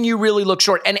mean, then you really look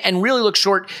short. And really look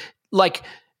short, like,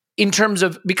 in terms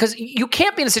of, because you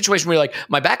can't be in a situation where you're like,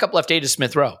 my backup left 8 is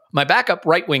Smith Rowe. My backup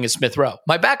right wing is Smith Rowe.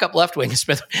 My backup left wing is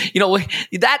Smith.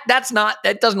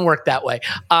 That doesn't work that way.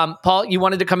 Paul, you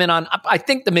wanted to come in on, I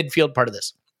think, the midfield part of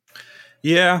this.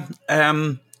 Yeah.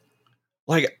 I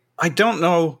don't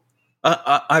know.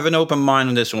 I have an open mind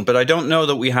on this one, but I don't know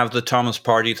that we have the Thomas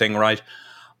Partey thing right.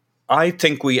 I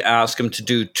think we ask him to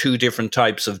do 2 different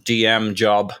types of DM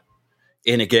job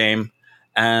in a game,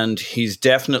 and he's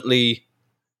definitely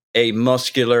a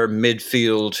muscular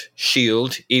midfield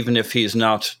shield, even if he's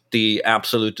not the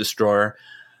absolute destroyer.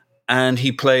 And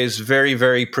he plays very,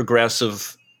 very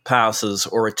progressive passes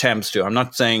or attempts to. I'm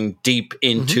not saying deep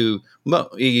into, well,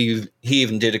 he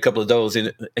even did a couple of those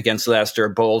against Leicester,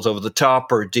 balls over the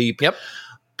top or deep. Yep.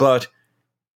 But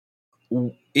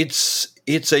it's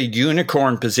a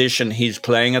unicorn position he's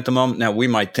playing at the moment. Now, we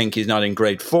might think he's not in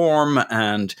great form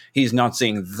and he's not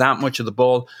seeing that much of the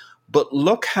ball. But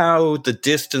look how the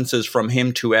distances from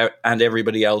him to and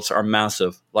everybody else are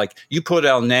massive. Like, you put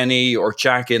El Neni or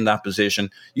Xhaka in that position,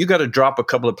 you got to drop a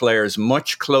couple of players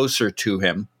much closer to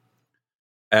him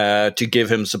to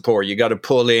give him support. You got to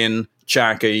pull in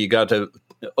Xhaka.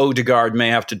 Odegaard may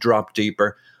have to drop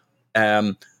deeper.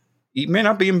 He may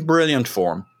not be in brilliant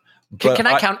form. Can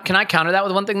I counter that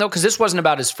with one thing, though? Because this wasn't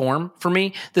about his form for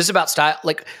me. This is about style.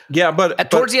 Like, yeah,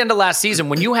 towards the end of last season,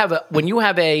 when you have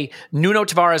a Nuno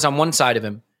Tavares on one side of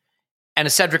him and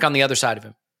a Cedric on the other side of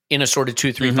him in a sort of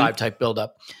 2-3-5 type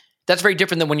buildup, that's very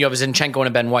different than when you have a Zinchenko and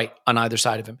a Ben White on either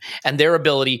side of him and their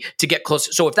ability to get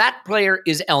close. So if that player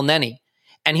is El Neni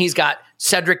and he's got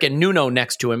Cedric and Nuno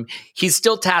next to him, he's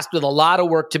still tasked with a lot of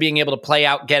work to being able to play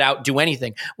out, get out, do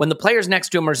anything. When the players next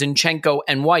to him are Zinchenko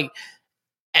and White,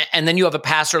 and then you have a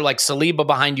passer like Saliba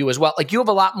behind you as well, like, you have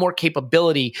a lot more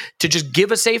capability to just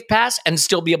give a safe pass and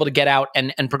still be able to get out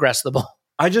and progress the ball.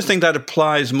 I just think that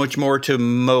applies much more to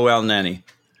Mo El Neni.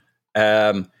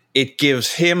 It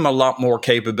gives him a lot more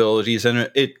capabilities,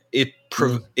 and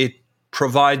it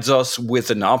provides us with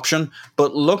an option.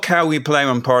 But look how we play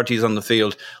when Partey's on the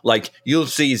field. Like, you'll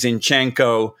see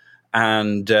Zinchenko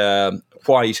and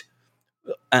White,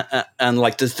 and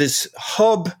like there's this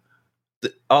hub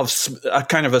of a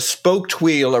kind of a spoked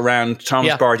wheel around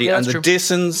Thomas Partey, and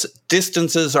the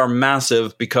distances are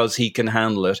massive because he can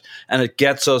handle it, and it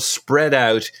gets us spread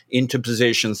out into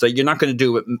positions that you're not going to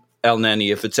do with El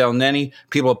Neni. If it's El Neni,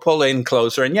 people pull in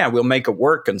closer, and we'll make it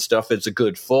work and stuff. It's a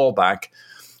good fallback.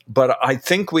 But I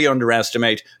think we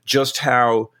underestimate just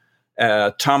how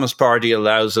Thomas Partey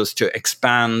allows us to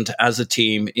expand as a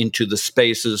team into the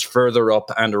spaces further up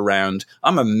and around.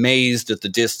 I'm amazed at the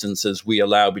distances we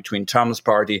allow between Thomas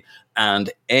Partey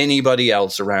and anybody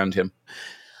else around him.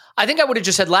 I think I would have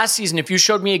just said last season, if you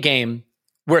showed me a game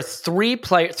where three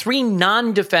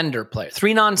non-defender players,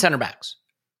 3 non-center backs,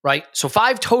 right? So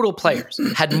 5 total players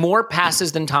had more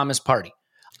passes than Thomas Partey,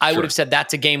 I would have said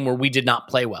that's a game where we did not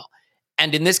play well.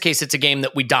 And in this case, it's a game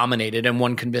that we dominated and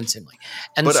won convincingly.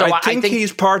 And but so I think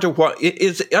he's part of what it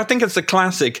is. I think it's a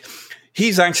classic.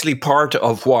 He's actually part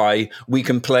of why we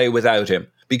can play without him.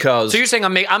 Because so you're saying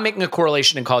I'm making a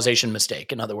correlation and causation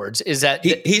mistake. In other words, is that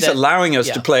he's allowing us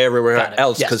to play everywhere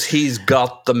else because he's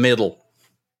got the middle.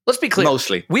 Let's be clear.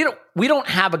 Mostly, we don't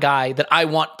have a guy that I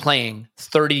want playing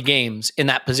 30 games in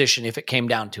that position if it came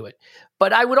down to it.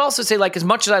 But I would also say, like, as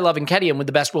much as I love Nketiah and with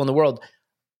the best will in the world,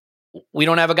 we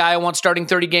don't have a guy I want starting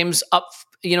 30 games up,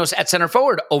 at center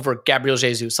forward over Gabriel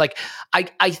Jesus. Like,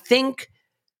 I think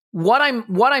what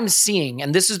I'm seeing,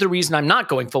 and this is the reason I'm not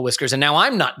going full Whiskers, and now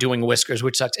I'm not doing Whiskers,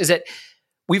 which sucks, is that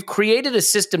we've created a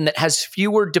system that has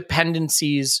fewer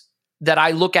dependencies that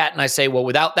I look at and I say, well,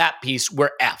 without that piece,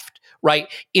 we're effed, right?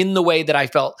 In the way that I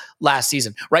felt last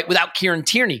season, right? Without Kieran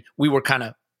Tierney, we were kind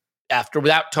of effed, or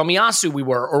without Tomiyasu, we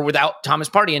were, or without Thomas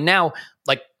Partey. And now,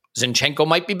 like, Zinchenko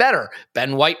might be better.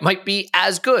 Ben White might be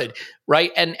as good,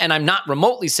 right? And I'm not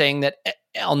remotely saying that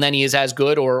El Neni is as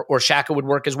good or Xhaka would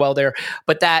work as well there,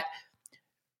 but that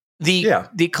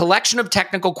the collection of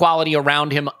technical quality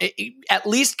around him at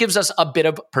least gives us a bit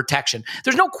of protection.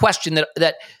 There's no question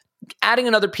that adding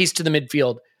another piece to the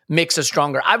midfield makes us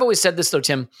stronger. I've always said this, though,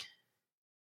 Tim.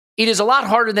 It is a lot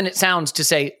harder than it sounds to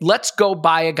say, let's go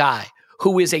buy a guy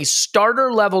who is a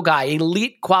starter level guy,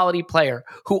 elite quality player,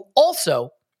 who also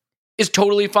is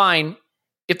totally fine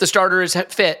if the starter is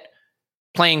fit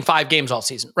playing 5 games all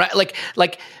season, right?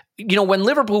 Like when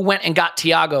Liverpool went and got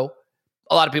Thiago,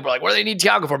 a lot of people are like, what do they need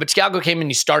Thiago for? But Thiago came and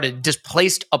he started,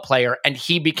 displaced a player, and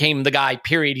he became the guy,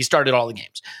 period. He started all the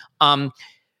games.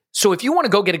 So if you want to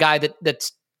go get a guy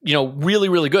that's really,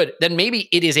 really good, then maybe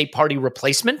it is a party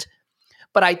replacement.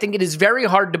 But I think it is very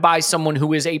hard to buy someone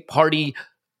who is a party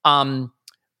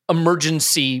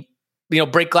emergency,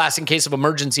 break glass in case of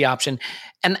emergency option.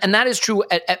 And that is true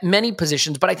at many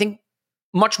positions, but I think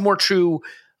much more true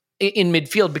in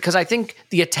midfield, because I think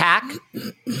the attack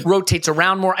rotates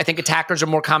around more. I think attackers are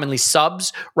more commonly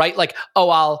subs, right? Like,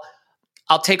 I'll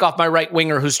take off my right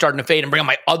winger who's starting to fade and bring on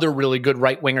my other really good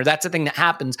right winger. That's the thing that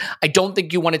happens. I don't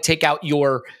think you want to take out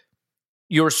your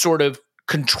sort of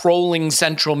controlling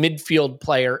central midfield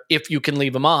player if you can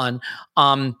leave him on.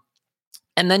 And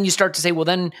then you start to say, well,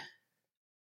 then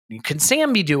can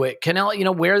Sambi do it? Can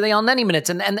where are they on any minutes?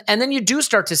 And then you do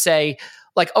start to say,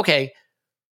 like, okay,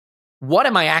 what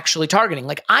am I actually targeting?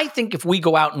 Like, I think if we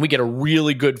go out and we get a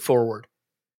really good forward,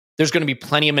 there's going to be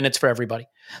plenty of minutes for everybody,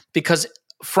 because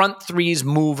front threes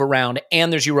move around,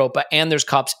 and there's Europa, and there's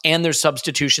cups, and there's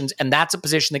substitutions, and that's a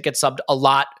position that gets subbed a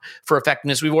lot for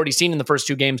effectiveness. We've already seen in the first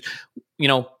 2 games,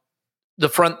 the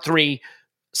front three,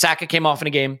 Saka came off in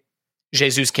a game,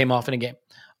 Jesus came off in a game.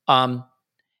 And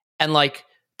like,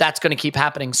 that's going to keep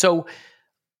happening. So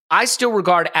I still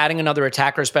regard adding another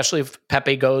attacker, especially if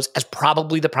Pepe goes, as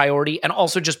probably the priority. And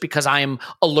also just because I am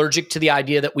allergic to the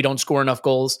idea that we don't score enough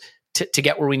goals to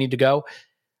get where we need to go.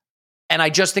 And I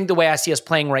just think the way I see us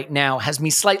playing right now has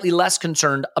me slightly less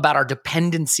concerned about our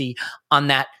dependency on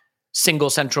that single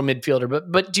central midfielder.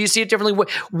 But do you see it differently?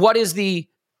 What is the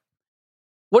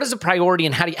priority,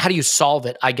 and how do you solve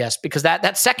it, I guess? Because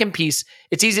that second piece,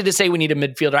 it's easy to say we need a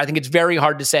midfielder. I think it's very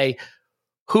hard to say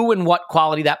who and what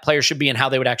quality that player should be and how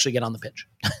they would actually get on the pitch.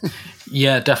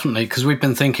 Yeah, definitely, because we've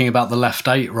been thinking about the left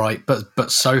 8, right?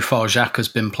 But so far, Xhaka's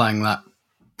been playing that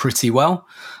pretty well.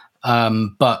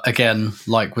 But again,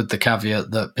 like with the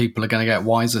caveat that people are going to get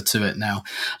wiser to it now.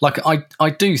 Like I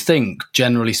do think,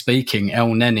 generally speaking, El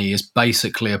Neni is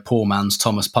basically a poor man's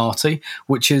Thomas Partey,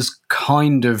 which is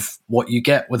kind of what you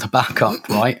get with a backup,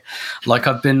 right? Like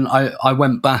I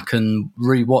went back and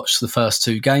rewatched the first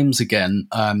 2 games again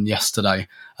yesterday,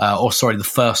 the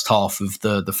first half of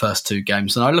the first 2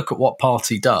 games, and I look at what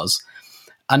Partey does.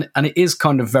 And it is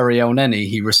kind of very El Neni.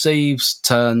 He receives,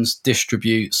 turns,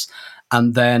 distributes,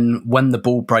 and then when the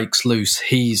ball breaks loose,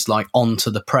 he's like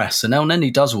onto the press. And El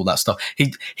Neni does all that stuff.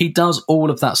 He does all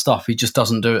of that stuff. He just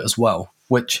doesn't do it as well,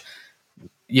 which,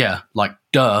 yeah, like,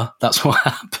 duh, that's what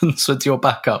happens with your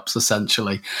backups,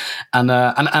 essentially. And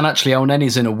actually, El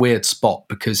Neni's in a weird spot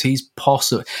because he's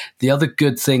possible. The other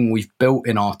good thing we've built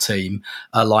in our team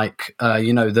are like,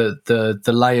 the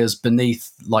layers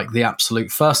beneath, like the absolute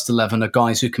first 11 are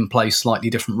guys who can play slightly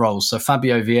different roles. So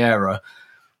Fabio Vieira,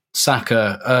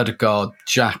 Saka, Ødegaard,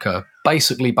 Xhaka,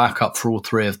 basically backup for all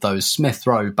 3 of those. Smith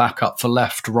Rowe, backup for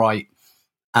left, right,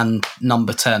 and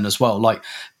number 10 as well. Like,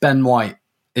 Ben White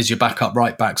is your backup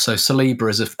right back, so Saliba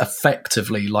is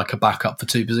effectively like a backup for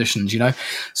 2 positions,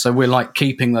 So we're like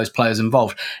keeping those players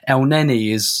involved. El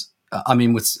Neni is,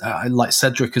 like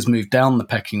Cedric has moved down the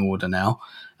pecking order now.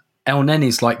 El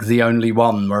Neni's like the only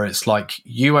one where it's like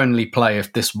you only play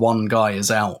if this one guy is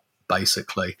out,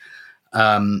 basically.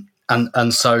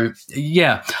 And so,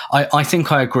 yeah, I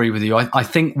think I agree with you. I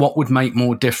think what would make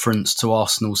more difference to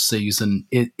Arsenal's season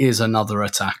is another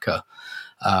attacker,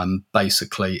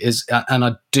 basically. And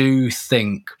I do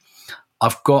think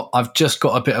I've just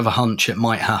got a bit of a hunch it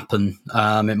might happen.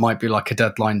 It might be like a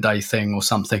deadline day thing or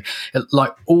something.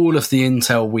 Like all of the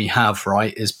intel we have,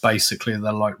 right, is basically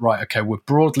they're like, right, okay, we're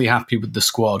broadly happy with the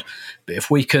squad, but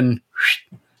if we can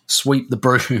sweep the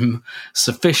broom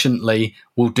sufficiently,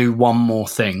 we'll do one more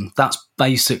thing. That's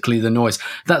basically the noise.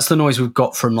 That's the noise we've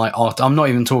got from like Art. I'm not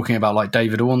even talking about like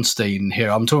David Ornstein here.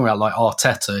 I'm talking about like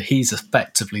Arteta. He's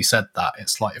effectively said that.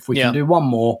 It's like, if we can do one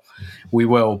more, we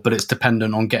will, but it's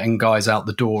dependent on getting guys out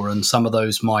the door, and some of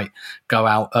those might go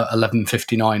out at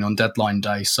 11:59 on deadline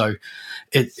day. So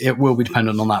it will be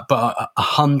dependent on that. But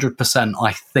 100%,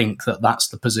 I think that's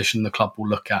the position the club will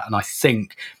look at. And I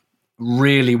think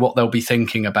really what they'll be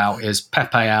thinking about is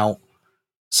Pepe out,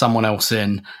 someone else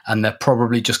in, and they're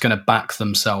probably just going to back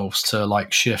themselves to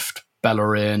like shift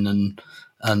Bellerin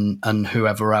and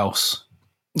whoever else.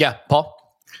 Yeah, Paul?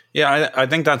 Yeah, I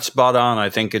think that's spot on.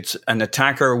 I think it's an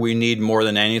attacker we need more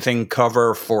than anything.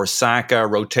 Cover for Saka,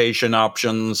 rotation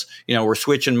options. We're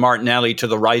switching Martinelli to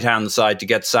the right-hand side to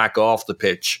get Saka off the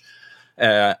pitch.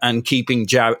 and keeping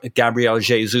Gabriel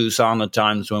Jesus on at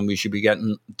times when we should be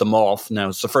getting them off. Now,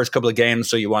 it's the first couple of games,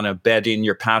 so you want to bed in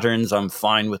your patterns. I'm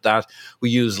fine with that.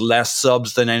 We use less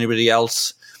subs than anybody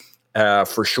else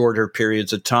for shorter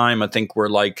periods of time. I think we're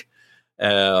like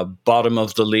bottom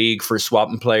of the league for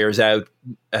swapping players out,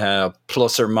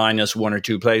 plus or minus 1 or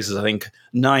 2 places. I think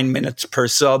 9 minutes per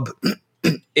sub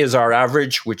is our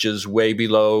average, which is way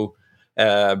below.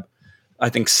 I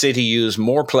think City use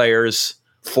more players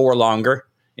for longer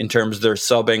in terms of their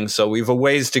subbing. So we've a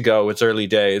ways to go. It's early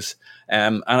days.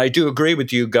 And I do agree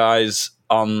with you guys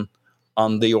on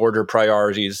the order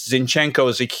priorities. Zinchenko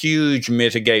is a huge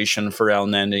mitigation for El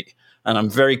Neni. And I'm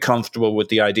very comfortable with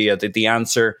the idea that the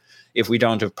answer, if we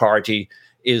don't have Partey,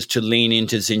 is to lean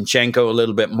into Zinchenko a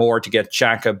little bit more to get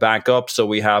Xhaka back up. So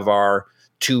we have our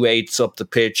 2/8 up the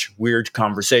pitch. Weird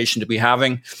conversation to be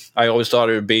having. I always thought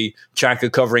it would be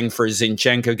Xhaka covering for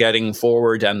Zinchenko getting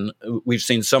forward, and we've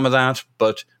seen some of that,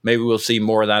 but maybe we'll see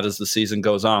more of that as the season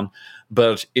goes on.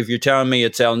 But if you're telling me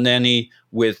it's El Neni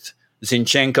with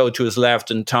Zinchenko to his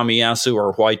left and Tomiyasu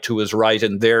or White to his right,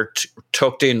 and they're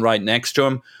tucked in right next to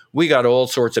him, we got all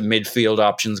sorts of midfield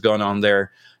options going on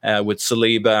there with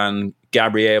Saliba and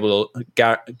Gabriel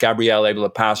able to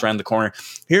pass around the corner.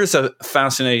 Here's a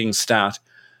fascinating stat.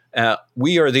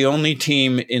 We are the only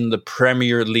team in the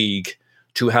Premier League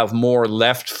to have more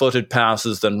left-footed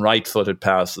passes than right-footed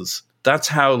passes. That's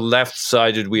how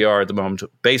left-sided we are at the moment,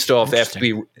 based off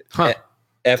FB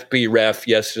Ref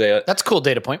yesterday. That's a cool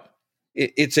data point.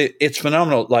 It's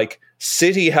phenomenal. Like,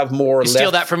 City have more. You steal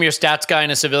that from your stats guy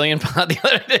in a civilian pod the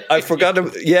other day. I forgot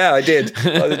to. Yeah, I did.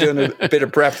 I was doing a bit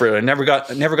of prep for it. I never got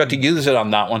to use it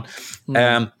on that one.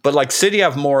 But like, City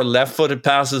have more left-footed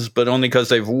passes, but only because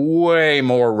they've way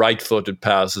more right-footed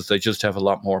passes. They just have a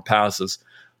lot more passes.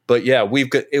 But yeah,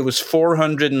 it was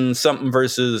 400 and something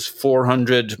versus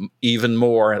 400, even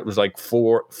more. It was like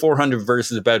 400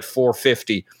 versus about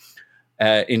 450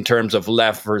 in terms of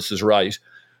left versus right.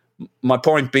 My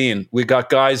point being, we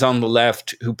got guys on the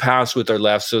left who pass with their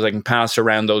left so they can pass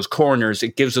around those corners.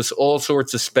 It gives us all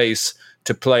sorts of space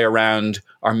to play around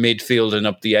our midfield and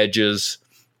up the edges,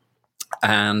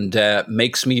 and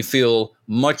makes me feel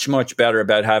much, much better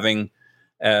about having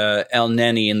El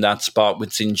Neni in that spot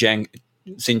with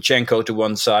Zinchenko to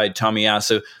one side,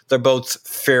 Tomiyasu. They're both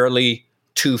fairly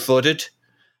two-footed,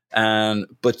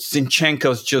 but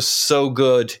Zinchenko's just so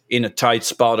good in a tight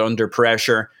spot under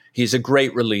pressure. He's a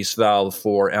great release valve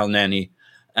for El Neni,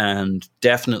 and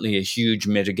definitely a huge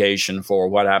mitigation for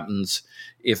what happens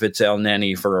if it's El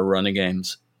Neni for a run of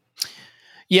games.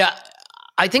 Yeah,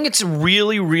 I think it's a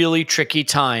really, really tricky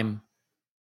time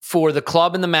for the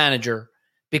club and the manager,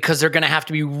 because they're going to have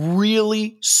to be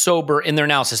really sober in their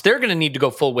analysis. They're going to need to go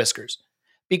full Whiskers,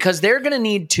 because they're going to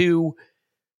need to,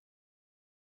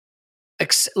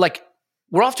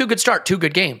 we're off to a good start, 2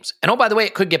 good games. And oh, by the way,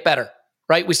 it could get better.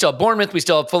 Right? We still have Bournemouth, we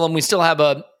still have Fulham, we still have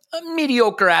a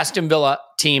mediocre Aston Villa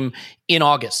team in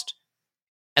August.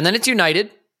 And then it's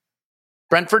United,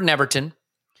 Brentford and Everton. And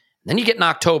then you get in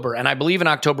October, and I believe in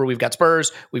October we've got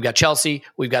Spurs, we've got Chelsea,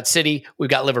 we've got City, we've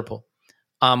got Liverpool.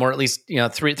 Or at least,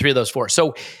 three of those 4.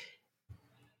 So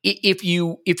if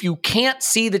you can't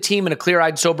see the team in a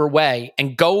clear-eyed, sober way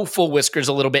and go full Whiskers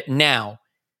a little bit now,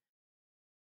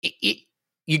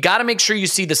 you got to make sure you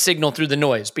see the signal through the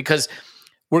noise, because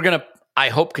we're going to, I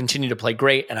hope, continue to play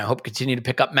great, and I hope continue to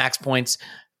pick up max points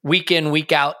week in,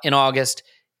 week out in August.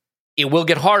 It will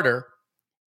get harder,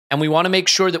 and we want to make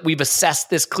sure that we've assessed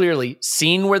this clearly,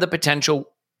 seen where the potential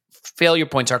failure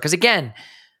points are. Because again,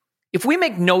 if we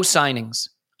make no signings,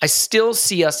 I still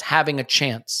see us having a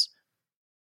chance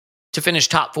to finish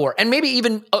top 4, and maybe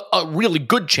even a really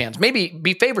good chance, maybe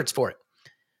be favorites for it.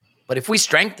 But if we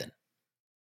strengthen,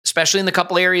 especially in the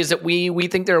couple areas that we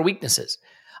think there are weaknesses,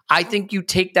 I think you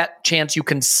take that chance, you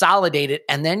consolidate it,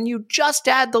 and then you just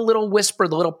add the little whisper,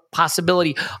 the little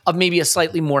possibility of maybe a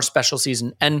slightly more special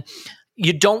season. And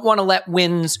you don't want to let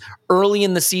wins early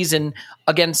in the season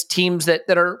against teams that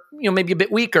are maybe a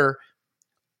bit weaker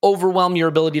overwhelm your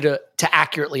ability to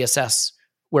accurately assess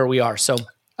where we are. So,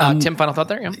 Tim, final thought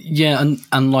there? Yeah,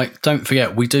 and like, don't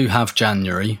forget, we do have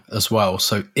January as well.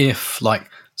 So if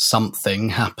something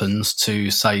happens to,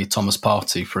 say, Thomas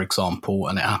Partey, for example,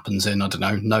 and it happens in,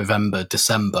 November,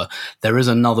 December, there is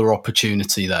another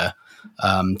opportunity there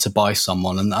to buy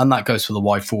someone. And that goes for the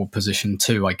wide forward position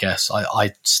too, I guess.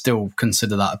 I still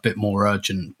consider that a bit more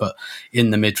urgent. But in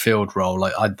the midfield role,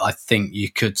 I think you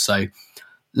could say,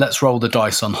 let's roll the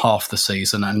dice on half the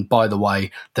season. And by the way,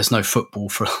 there's no football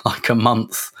for like a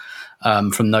month.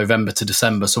 from November to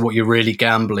December. So what you're really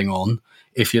gambling on,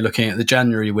 if you're looking at the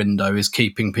January window, is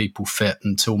keeping people fit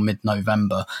until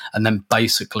mid-November, and then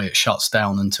basically it shuts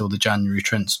down until the January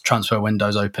transfer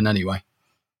window's open anyway.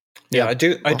 Yeah, I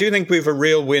do think we have a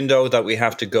real window that we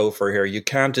have to go for here. You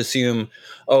can't assume,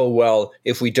 oh, well,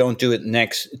 if we don't do it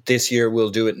this year, we'll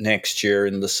do it next year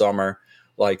in the summer.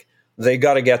 Like, they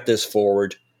got to get this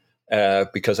forward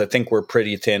because I think we're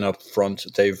pretty thin up front.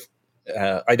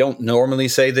 I don't normally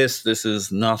say this. This is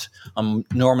not, I'm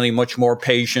normally much more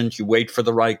patient. You wait for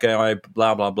the right guy,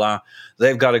 blah, blah, blah.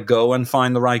 They've got to go and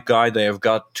find the right guy. They have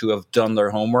got to have done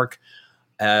their homework.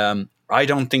 I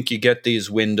don't think you get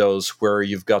these windows where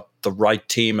you've got the right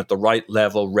team at the right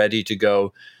level ready to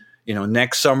go. You know,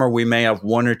 next summer we may have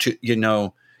one or two,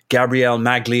 Gabriel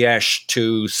Magliesh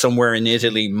to somewhere in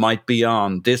Italy might be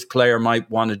on. This player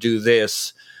might want to do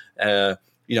this.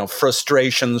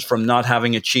 Frustrations from not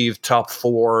having achieved top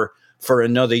 4 for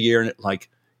another year. Like,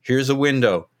 here's a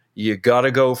window. You got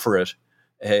to go for it.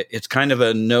 It's kind of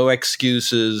a no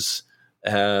excuses.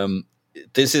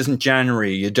 This isn't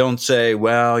January. You don't say,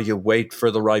 well, you wait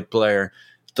for the right player.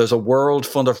 There's a world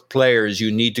full of players.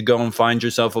 You need to go and find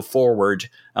yourself a forward,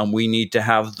 and we need to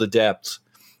have the depth.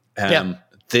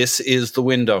 This is the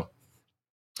window.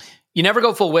 You never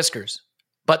go full Whiskers,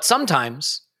 but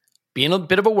sometimes being a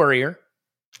bit of a worrier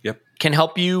can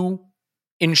help you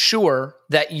ensure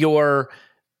that you're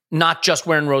not just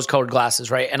wearing rose-colored glasses,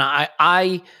 right? And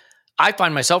I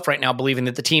find myself right now believing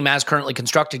that the team as currently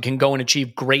constructed can go and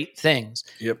achieve great things.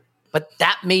 Yep. But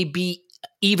that may be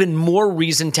even more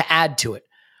reason to add to it,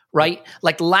 right?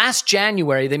 Like last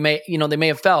January, they may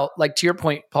have felt like, to your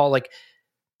point, Paul, like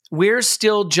we're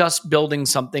still just building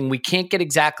something. We can't get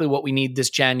exactly what we need this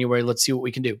January. Let's see what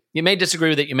we can do. You may disagree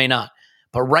with it. You may not.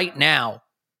 But right now,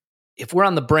 if we're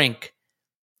on the brink,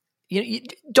 you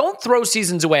don't throw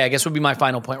seasons away, I guess would be my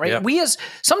final point, right? Yeah.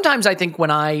 Sometimes I think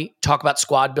when I talk about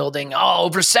squad building,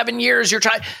 over 7 years you're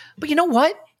trying, but you know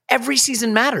what? Every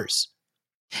season matters.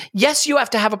 Yes, you have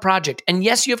to have a project, and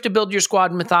yes, you have to build your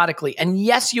squad methodically, and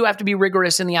yes, you have to be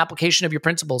rigorous in the application of your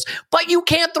principles, but you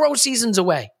can't throw seasons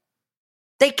away.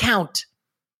 They count.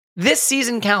 This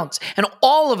season counts. And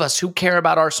all of us who care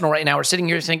about Arsenal right now are sitting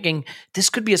here thinking, this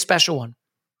could be a special one.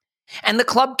 And the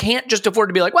club can't just afford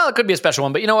to be like, well, it could be a special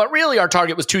one, but you know what? Really, our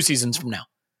target was 2 seasons from now.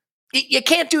 You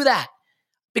can't do that.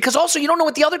 Because also, you don't know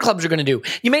what the other clubs are going to do.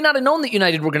 You may not have known that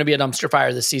United were going to be a dumpster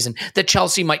fire this season, that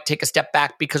Chelsea might take a step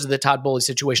back because of the Todd Bowley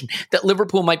situation, that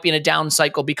Liverpool might be in a down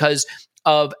cycle because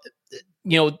of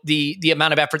the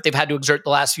amount of effort they've had to exert the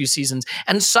last few seasons.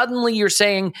 And suddenly you're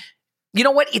saying, you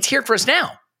know what? It's here for us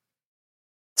now.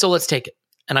 So let's take it.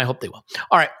 And I hope they will.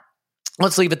 All right.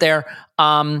 Let's leave it there.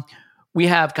 We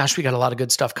got a lot of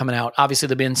good stuff coming out. Obviously,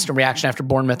 there'll be instant reaction after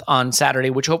Bournemouth on Saturday,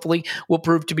 which hopefully will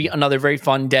prove to be another very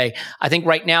fun day. I think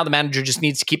right now the manager just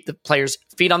needs to keep the players'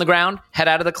 feet on the ground, head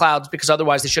out of the clouds, because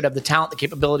otherwise they should have the talent, the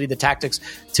capability, the tactics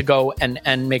to go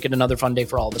and make it another fun day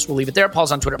for all of us. We'll leave it there.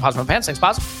 Paul's on Twitter at PosmanPants. Thanks,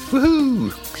 Pos.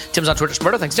 Woohoo! Tim's on Twitter,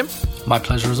 Smirto. Thanks, Tim. My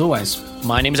pleasure as always.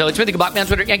 My name is Elliot Smith. You can block me on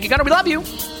Twitter, Yankee Gunner. We love you.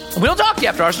 And we'll talk to you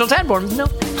after Arsenal 10, Bournemouth. No.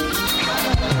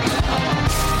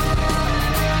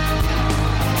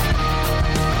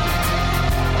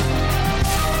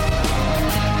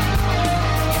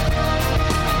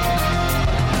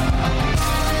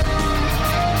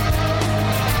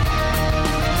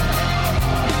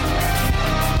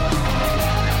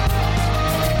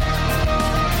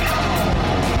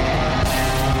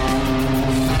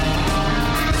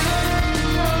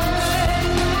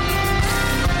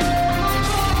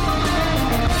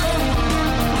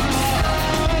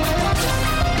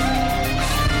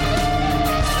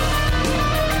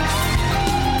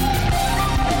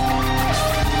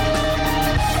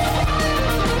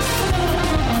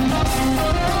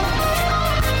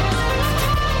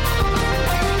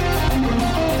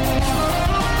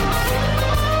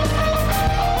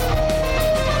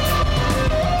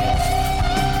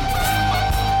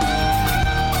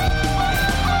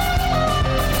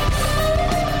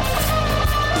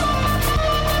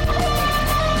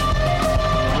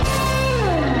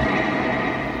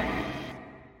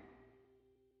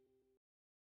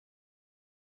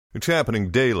 It's happening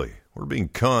daily. We're being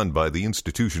conned by the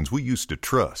institutions we used to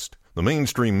trust. The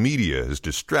mainstream media is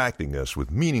distracting us with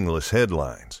meaningless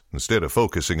headlines instead of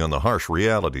focusing on the harsh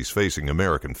realities facing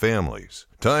American families.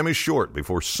 Time is short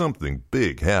before something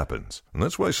big happens, and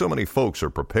that's why so many folks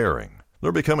are preparing.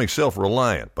 They're becoming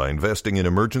self-reliant by investing in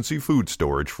emergency food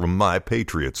storage from My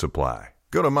Patriot Supply.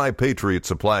 Go to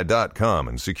MyPatriotSupply.com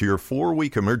and secure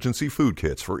 4-week emergency food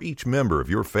kits for each member of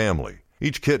your family.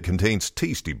 Each kit contains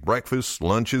tasty breakfasts,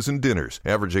 lunches, and dinners,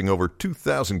 averaging over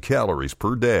 2,000 calories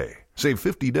per day. Save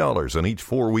 $50 on each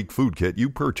 4-week food kit you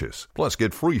purchase. Plus,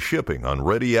 get free shipping on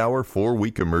Ready Hour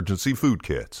 4-week emergency food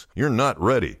kits. You're not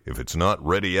ready if it's not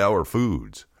Ready Hour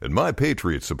Foods. At My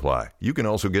Patriot Supply, you can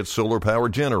also get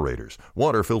solar-powered generators,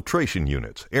 water filtration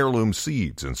units, heirloom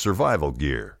seeds, and survival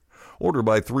gear. Order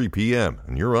by 3 p.m.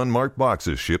 and your unmarked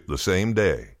boxes ship the same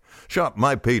day. Shop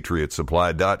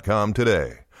MyPatriotSupply.com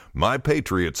today.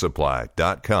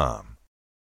 MyPatriotSupply.com.